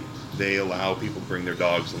anyway, they allow people to bring their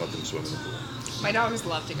dogs and let them swim in the pool. My dogs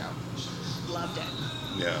love to go. Loved it.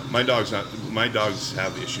 Yeah, my dogs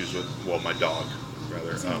have issues with, well, my dog,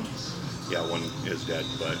 rather. Yeah, one is dead,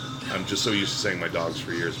 but I'm just so used to saying my dogs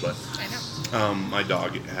for years, but I know. my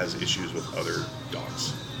dog has issues with other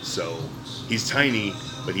dogs. So he's tiny,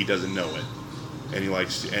 but he doesn't know it. And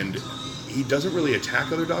he doesn't really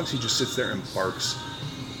attack other dogs, he just sits there and barks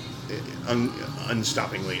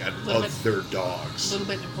unstoppingly at other dogs. A little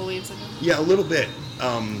bit Napoleon syndrome? Yeah, a little bit.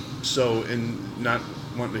 So, and not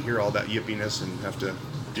wanting to hear all that yippiness and have to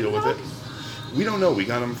deal with it. We don't know. We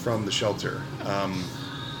got him from the shelter.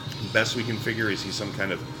 Best we can figure is he's some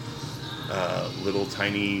kind of little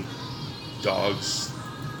tiny dogs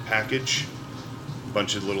package. A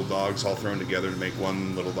bunch of little dogs all thrown together to make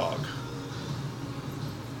one little dog.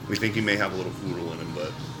 We think he may have a little poodle in him,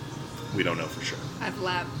 but we don't know for sure. I have a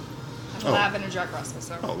lab. Lab and a Jack Russell.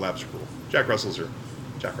 So. Oh, labs are cool. Jack Russells are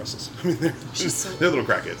Jack Russells. I mean, they're little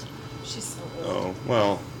crackheads. She's so old. Oh,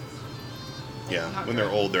 well, yeah. Not When great.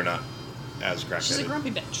 they're old, they're not as crackheaded. She's a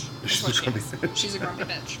grumpy bitch. She's That's a what grumpy she is. bitch. She's a grumpy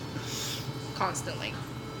bitch. Constantly.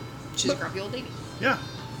 She's a grumpy old lady. Yeah,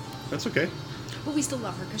 that's okay. But we still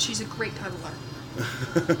love her because she's a great cuddler.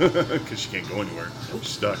 Because she can't go anywhere. She's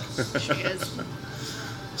stuck. She is.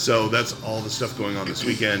 So that's all the stuff going on this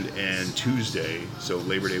weekend. And Tuesday, so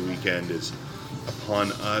Labor Day weekend, is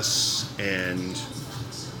upon us. And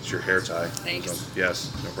it's your hair tie. Thanks. So,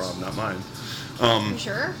 yes, no problem. Not mine. You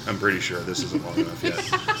sure? I'm pretty sure this isn't long enough yet.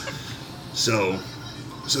 So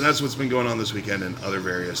that's what's been going on this weekend and other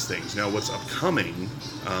various things. Now, what's upcoming,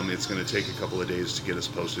 it's going to take a couple of days to get us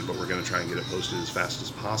posted, but we're going to try and get it posted as fast as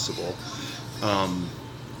possible.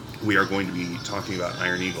 We are going to be talking about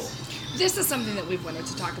Iron Eagle. This is something that we've wanted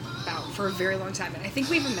to talk about for a very long time, and I think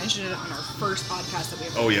we even mentioned it on our first podcast that we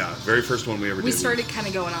ever did. Oh, yeah. Very first one we ever did. We started kind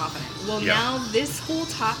of going off on it. Well, Yeah. now this whole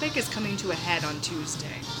topic is coming to a head on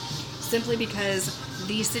Tuesday, simply because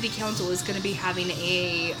the city council is going to be having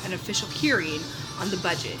an official hearing on the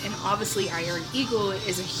budget, and obviously Iron Eagle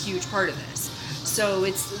is a huge part of this. So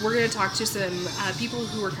we're going to talk to some people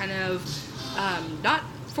who are kind of not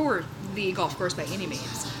for the golf course by any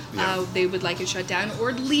means. Yeah. They would like it shut down, or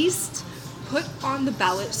at least put on the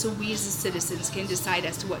ballot so we as citizens can decide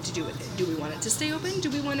as to what to do with it. Do we want it to stay open? Do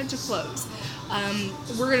we want it to close?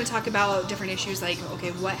 We're going to talk about different issues like,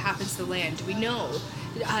 okay, what happens to the land? Do we know?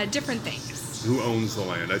 Different things. Who owns the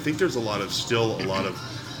land? I think there's a lot of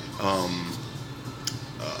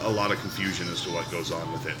confusion as to what goes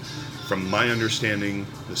on with it. From my understanding,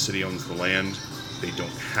 the city owns the land. They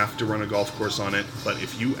don't have to run a golf course on it, but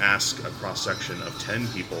if you ask a cross-section of 10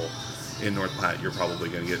 people in North Platte, you're probably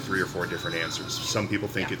going to get 3 or 4 different answers. Some people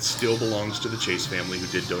think it still belongs to the Chase family, who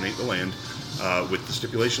did donate the land, with the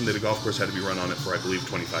stipulation that a golf course had to be run on it for, I believe,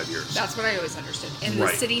 25 years. That's what I always understood. And the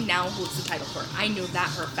city now holds the title for it. I know that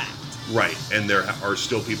for a fact. Right, and there are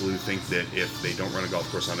still people who think that if they don't run a golf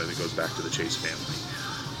course on it, it goes back to the Chase family.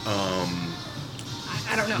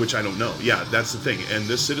 I don't know. Which I don't know. Yeah, that's the thing. And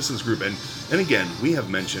this citizens group, and again, we have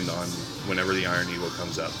mentioned on whenever the Iron Eagle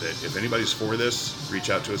comes up that if anybody's for this, reach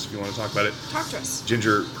out to us if you want to talk about it. Talk to us.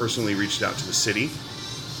 Ginger personally reached out to the city.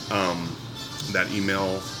 That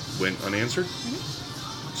email went unanswered.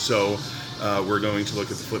 Mm-hmm. So we're going to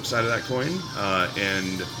look at the flip side of that coin.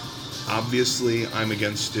 And obviously, I'm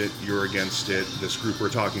against it. You're against it. This group we're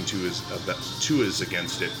talking to is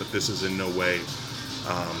against it. But this is in no way,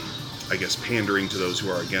 I guess, pandering to those who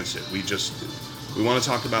are against it. We want to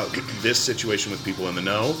talk about this situation with people in the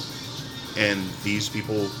know, and these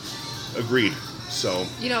people agreed. So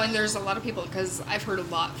and there's a lot of people, because I've heard a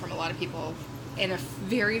lot from a lot of people, and a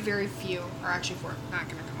very, very few are actually not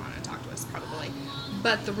going to come on and talk to us probably.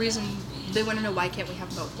 But the reason they want to know, why can't we have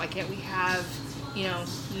both? Why can't we have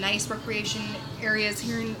nice recreation areas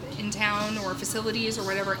here in town, or facilities or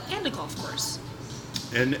whatever, and a golf course?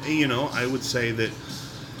 And I would say that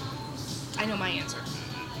I know my answer.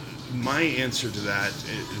 My answer to that,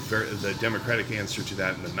 the Democratic answer to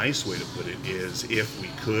that, and the nice way to put it is, if we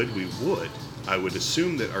could, we would. I would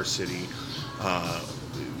assume that our city,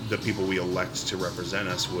 the people we elect to represent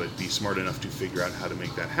us, would be smart enough to figure out how to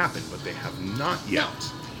make that happen, but they have not yet.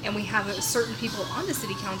 No. and we have certain people on the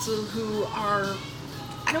city council who are,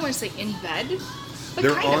 I don't want to say in bed, but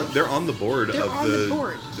they're on the board They're of on the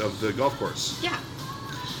board. of the golf course. Yeah.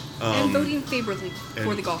 And voting favorably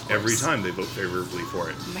for the golf course. Every time they vote favorably for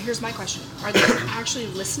it. Here's my question. Are they actually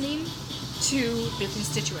listening to their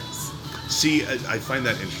constituents? See, I find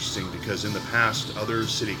that interesting because in the past, other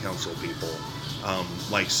city council people,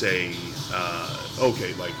 like say,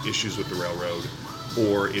 like issues with the railroad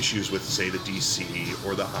or issues with, say, the DC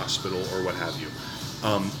or the hospital or what have you.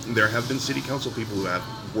 There have been city council people who have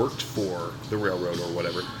worked for the railroad or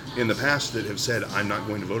whatever in the past that have said, I'm not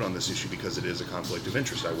going to vote on this issue because it is a conflict of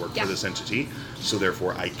interest. I work for this entity, so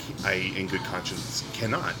therefore I, in good conscience,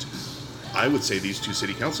 cannot. I would say these two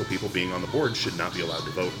city council people being on the board should not be allowed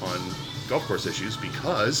to vote on golf course issues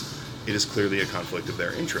because it is clearly a conflict of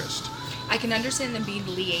their interest. I can understand them being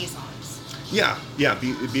liaisons. Yeah,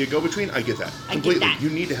 be a go-between. I get that completely. You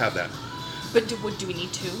need to have that. But do we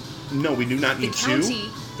need two? No, we do not need two.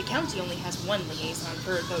 The county only has one liaison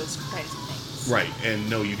for those kinds of things. Right, and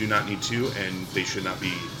no, you do not need two, and they should not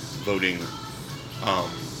be voting.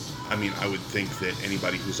 I mean, I would think that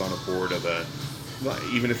anybody who's on a board of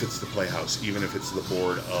even if it's the Playhouse, even if it's the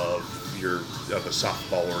board of a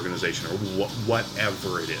softball organization or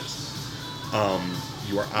whatever it is,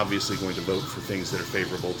 you are obviously going to vote for things that are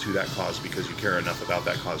favorable to that cause because you care enough about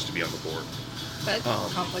that cause to be on the board. But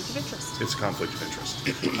conflict of interest. It's a conflict of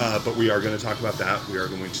interest. But we are going to talk about that. We are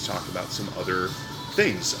going to talk about some other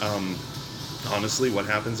things. Honestly, what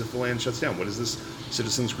happens if the land shuts down? What does this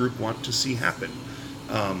citizens group want to see happen?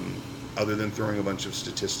 Other than throwing a bunch of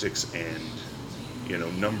statistics and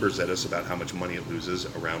numbers at us about how much money it loses,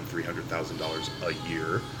 around $300,000 a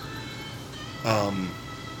year.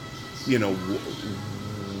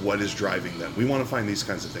 What is driving them? We want to find these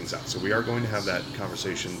kinds of things out. So we are going to have that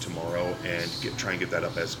conversation tomorrow and try and get that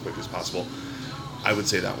up as quick as possible. I would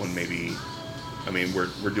say that one maybe,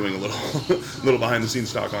 we're doing a little behind the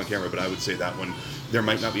scenes talk on camera, but I would say that one, there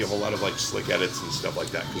might not be a whole lot of like slick edits and stuff like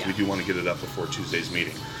that because we do want to get it up before Tuesday's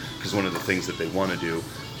meeting. Because one of the things that they want to do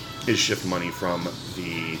is shift money from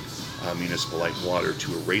the municipal light and water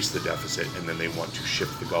to erase the deficit, and then they want to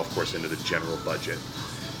shift the golf course into the general budget.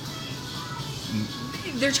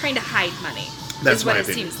 They're trying to hide money. That's what my it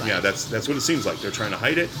opinion. seems like. Yeah, that's what it seems like. They're trying to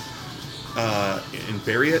hide it and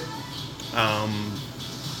bury it.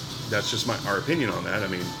 That's just our opinion on that.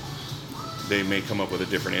 They may come up with a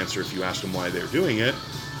different answer if you ask them why they're doing it.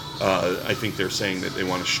 I think they're saying that they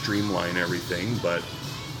want to streamline everything, but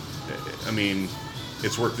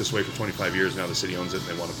it's worked this way for 25 years now. The city owns it and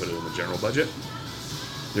they want to put it in the general budget.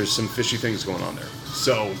 There's some fishy things going on there.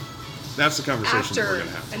 So that's the conversation that we're going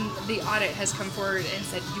to have. And the audit has come forward and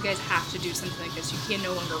said, you guys have to do something like this. You can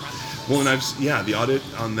no longer run that. Well, and the audit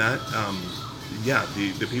on that,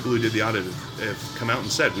 the people who did the audit have come out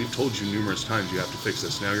and said, we've told you numerous times you have to fix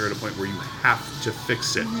this. Now you're at a point where you have to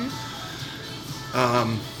fix it.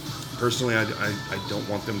 Mm-hmm. Personally, I don't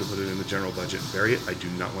want them to put it in the general budget and bury it. I do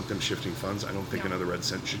not want them shifting funds. I don't think another red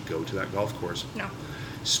cent should go to that golf course. No.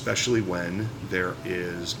 Especially when there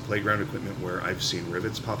is playground equipment where I've seen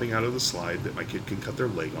rivets popping out of the slide that my kid can cut their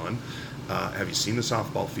leg on. Have you seen the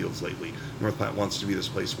softball fields lately? North Platte wants to be this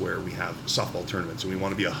place where we have softball tournaments, and we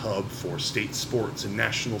want to be a hub for state sports and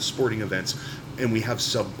national sporting events, and we have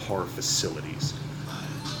subpar facilities.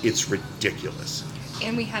 It's ridiculous.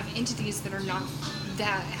 And we have entities that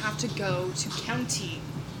have to go to county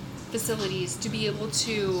facilities to be able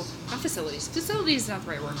to, facility is not the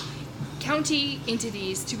right word, county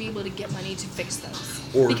entities to be able to get money to fix those,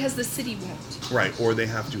 because the city won't. Right, or they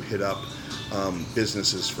have to hit up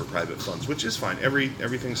businesses for private funds, which is fine.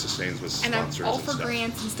 Everything sustains with sponsors and I'm all for stuff.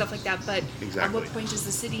 Grants and stuff like that, but exactly. At what point does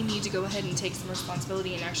the city need to go ahead and take some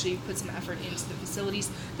responsibility and actually put some effort into the facilities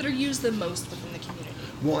that are used the most within the community?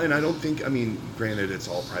 Well, and I don't think, granted, it's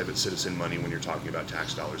all private citizen money when you're talking about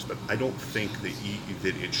tax dollars, but I don't think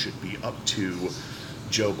that it should be up to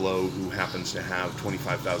Joe Blow, who happens to have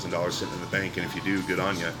 $25,000 sitting in the bank, and if you do, good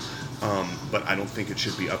on you. But I don't think it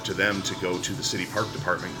should be up to them to go to the city park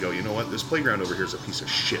department and go, you know what, this playground over here is a piece of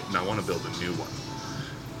shit, and I want to build a new one.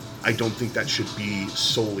 I don't think that should be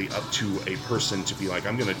solely up to a person to be like,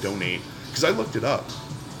 I'm going to donate, because I looked it up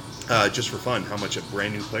just for fun, how much a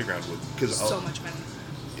brand new playground would. So much money.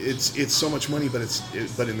 It's so much money, but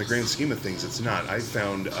but in the grand scheme of things, it's not. I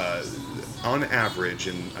found on average,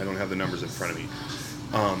 and I don't have the numbers in front of me,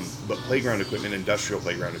 but playground equipment, industrial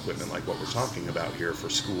playground equipment, like what we're talking about here for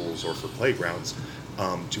schools or for playgrounds,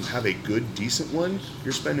 to have a good, decent one,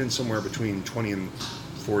 you're spending somewhere between $20,000 and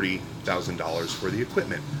 $40,000 for the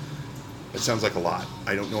equipment. It sounds like a lot.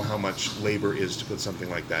 I don't know how much labor is to put something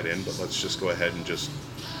like that in, but let's just go ahead and just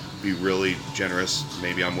be really generous,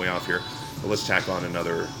 maybe I'm way off here, but let's tack on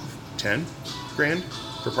another 10 grand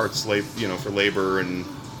for parts, for labor and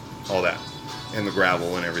all that, and the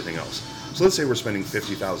gravel and everything else. So let's say we're spending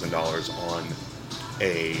 $50,000 on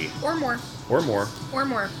or more,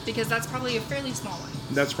 because that's probably a fairly small one.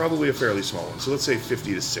 That's probably a fairly small one. So let's say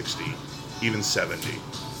 50 to 60, even 70.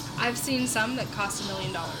 I've seen some that cost $1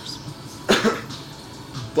 million.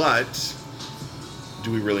 But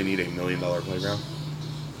do we really need a $1 million playground?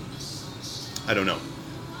 I don't know.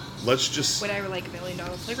 Let's just... Would I like $1 million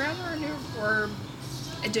playground or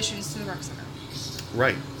additions to the rec center?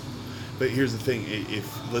 Right. But here's the thing. If,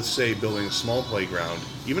 let's say, building a small playground,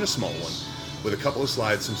 even a small one, with a couple of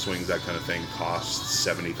slides, some swings, that kind of thing, costs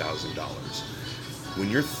 $70,000. When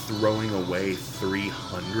you're throwing away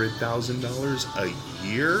 $300,000 a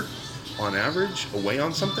year on average away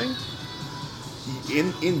on something,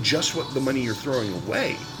 in just what the money you're throwing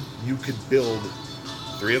away, you could build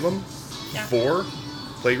 3 of them, 4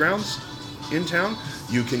 playgrounds in town.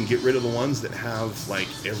 You can get rid of the ones that have like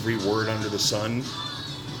every word under the sun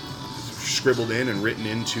scribbled in and written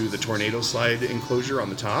into the tornado slide enclosure on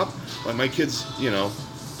the top. Like my kids,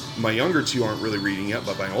 my younger 2 aren't really reading yet,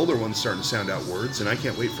 but my older one's starting to sound out words, and I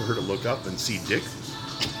can't wait for her to look up and see dick.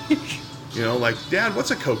 Like, Dad,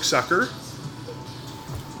 what's a coke sucker?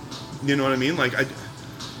 You know what I mean?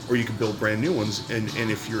 Or you can build brand new ones, and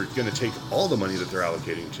if you're going to take all the money that they're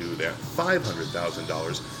allocating to that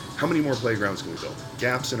 $500,000, how many more playgrounds can we build?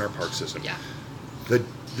 Gaps in our park system. Yeah. The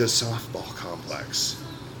softball complex.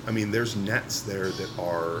 I mean, there's nets there that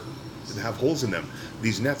have holes in them.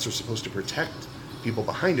 These nets are supposed to protect people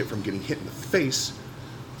behind it from getting hit in the face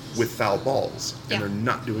with foul balls, and they're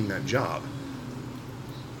not doing that job.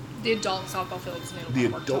 The adult softball fields need a lot The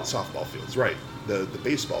of work adult too. softball fields, right. The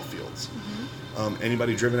baseball fields. Mm-hmm.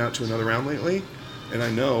 Anybody driven out to another round lately? And I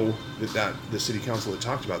know that the city council had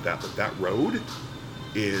talked about that, but that road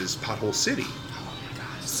is pothole city. Oh my god,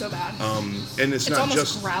 it's so bad. And it's not almost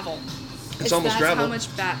just gravel. It's almost gravel.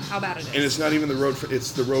 How bad it is. And it's not even the road.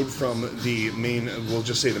 It's the road from the main. We'll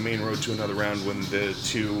just say the main road to another round when the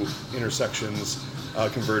 2 intersections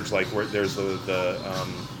converge. Like where there's the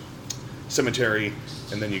cemetery,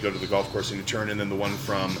 and then you go to the golf course and you turn, and then the one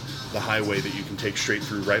from the highway that you can take straight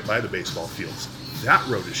through right by the baseball fields. That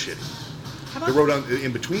road is shitty. The road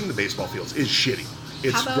in between the baseball fields is shitty.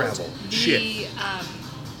 It's gravel. Shit.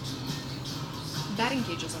 Batting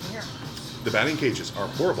cages over here. The batting cages are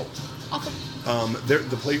horrible. Awful.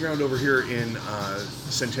 The playground over here in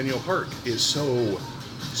Centennial Park is so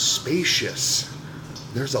spacious.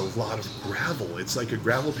 There's a lot of gravel. It's like a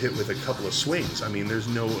gravel pit with a couple of swings. I mean, there's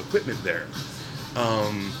no equipment there.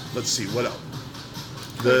 Let's see, what else?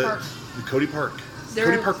 The Cody Park.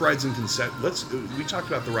 Cody Park rides and consent. We talked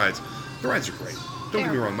about the rides. The rides are great. Don't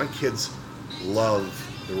get me wrong. My kids love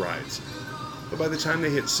the rides. But by the time they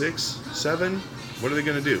hit 6, 7, what are they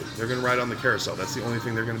going to do? They're going to ride on the carousel. That's the only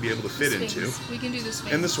thing they're going to be able to fit into. We can do the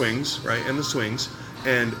swings. And the swings, right? And the swings.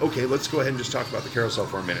 And, okay, let's go ahead and just talk about the carousel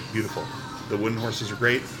for a minute. Beautiful. The wooden horses are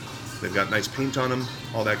great. They've got nice paint on them,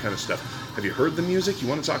 all that kind of stuff. Have you heard the music? You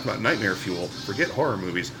want to talk about nightmare fuel? Forget horror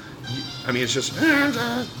movies. I mean, it's just...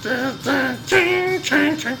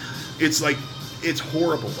 It's like, it's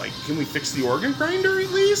horrible. Like, can we fix the organ grinder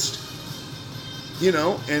at least?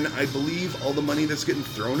 And I believe all the money that's getting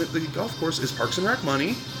thrown at the golf course is Parks and Rec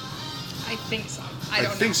money. I think so.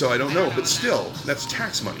 I don't know. But still, that's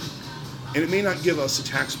tax money. And it may not give us a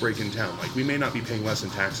tax break in town. Like, we may not be paying less in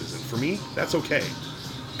taxes. And for me, that's okay.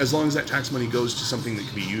 As long as that tax money goes to something that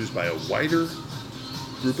can be used by a wider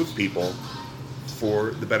group of people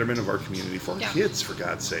for the betterment of our community, for our kids, for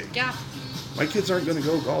God's sake. Yeah. My kids aren't going to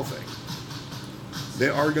go golfing. They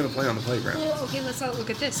are going to play on the playground. Well, okay, let's look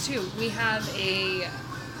at this, too. We have a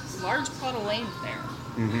large plot of land there.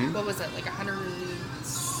 Mm-hmm. What was it, like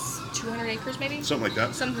 200 acres, maybe? Something like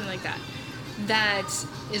that. Something like that. That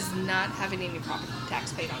is not having any property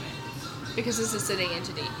tax paid on it. Because it's a city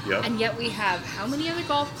entity. Yep. And yet we have how many other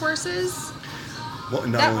golf courses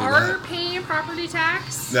that are paying a property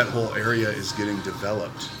tax? That whole area is getting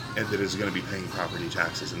developed and that is going to be paying property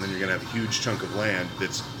taxes. And then you're going to have a huge chunk of land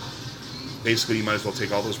that's basically, you might as well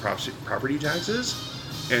take all those property taxes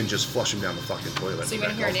and just flush them down the fucking toilet. So you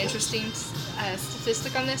want to hear an interesting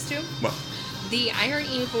statistic on this too? What? The Iron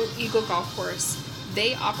Eagle Golf Course,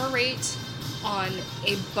 they operate on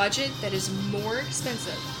a budget that is more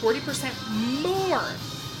expensive, 40% more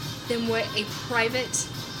than what a private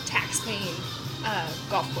tax-paying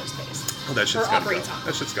golf course pays. Oh, that shit's got to go.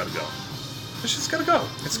 That shit's got to go. That shit's got to go.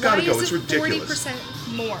 It's got to go. It's ridiculous.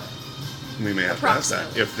 40% more? We may have to ask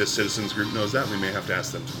that. If the citizens group knows that, we may have to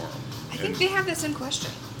ask them tomorrow. I think they have the same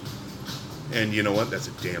question. And you know what? That's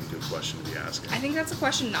a damn good question to be asking. I think that's a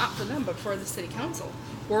question not for them, but for the city council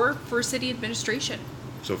or for city administration.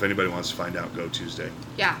 So if anybody wants to find out, go Tuesday.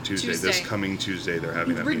 Yeah, Tuesday. This coming Tuesday, they're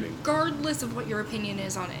having that meeting. Regardless of what your opinion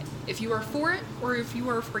is on it. If you are for it or if you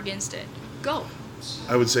are against it, go.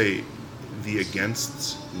 I would say the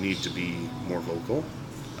againsts need to be more vocal.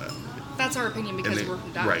 That's our opinion because we're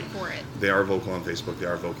dying for it. They are vocal on Facebook. They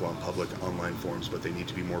are vocal on public online forums, but they need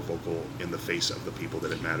to be more vocal in the face of the people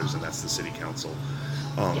that it matters, and that's the city council.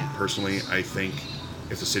 Personally, I think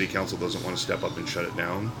if the city council doesn't want to step up and shut it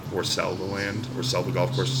down or sell the land or sell the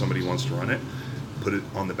golf course to somebody who wants to run it, put it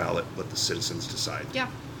on the ballot, let the citizens decide. Yeah.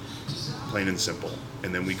 Plain and simple.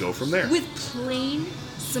 And then we go from there. With plain,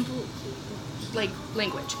 simple,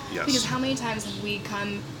 language. Yes. Because how many times have we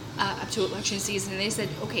come up to election season and they said,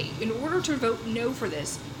 okay, in order to vote no for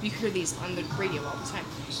this, you hear these on the radio all the time,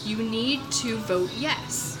 you need to vote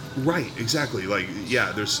yes. Right, exactly.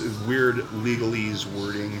 There's weird legalese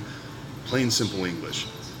wording, plain simple English.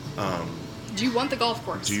 Do you want the golf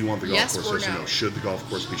course? Do you want the golf yes course? Or Yes or no? no? Should the golf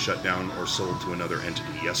course be shut down or sold to another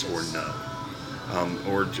entity? Yes or no?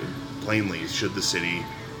 Plainly, should the city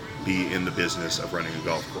be in the business of running a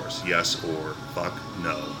golf course? Yes or fuck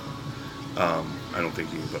no? I don't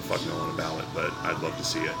think you can put fuck no on a ballot, but I'd love to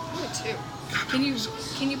see it. I would too.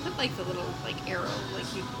 Can you put the little arrow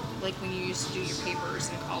like when you used to do your papers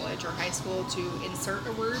in college or high school to insert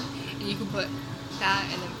a word, and you can put that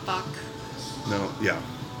and then fuck. No, yeah.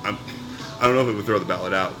 I don't know if it would throw the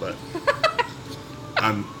ballot out, but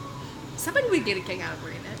Somebody would get a kick out of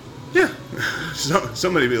reading it. Yeah.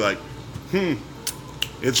 Somebody be like,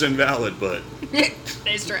 it's invalid, but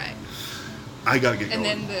Nice try. I gotta get going.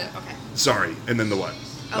 And then Sorry, and then the what?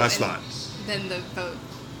 Last thought. Then the vote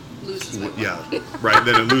loses by one. Yeah, right.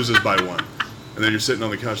 Then it loses by one, and then you're sitting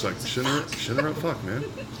on the couch like, shouldn't have wrote fuck, man.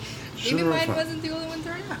 Maybe mine wasn't the only one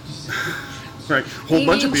thrown out. Right, whole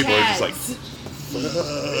bunch of people are just like, fuck.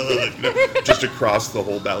 Just across the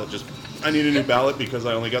whole ballot. Just, I need a new ballot because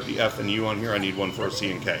I only got the F and U on here. I need one for a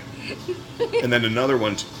C and K, and then another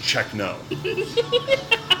one to check no.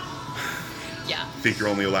 Yeah. I think you're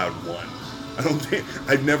only allowed one. I don't think,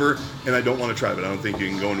 I've never, and I don't want to try, but I don't think you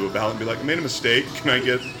can go into a ballot and be like, I made a mistake, can I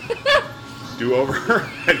get do-over?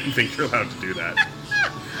 I don't think you're allowed to do that.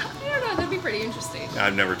 I don't know, that'd be pretty interesting.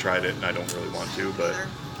 I've never tried it, and I don't really want to, but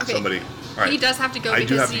Okay. somebody, all right. He does have to go I do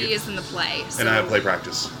because have to he get- is in the play. So And I have play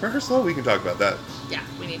practice. Rehearsal, we can talk about that Yeah,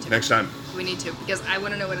 we need to. next time. We need to, because I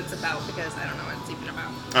want to know what it's about, because I don't know what it's even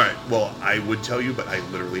about. All right, well, I would tell you, but I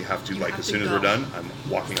literally have to, You have as to soon as go. we're done, I'm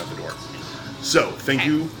walking out the door. So, thank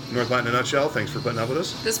Okay. you, North Latin in a nutshell. Thanks for putting up with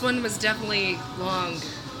us. This one was definitely long,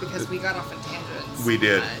 because we got off on tangents. We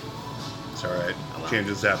did. but It's all right. Oh, well.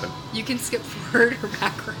 Changes happen. You can skip forward or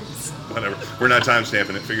backwards. Whatever. We're not time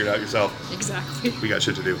stamping it. Figure it out yourself. Exactly. We got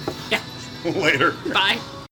shit to do. Yeah. Later. Bye.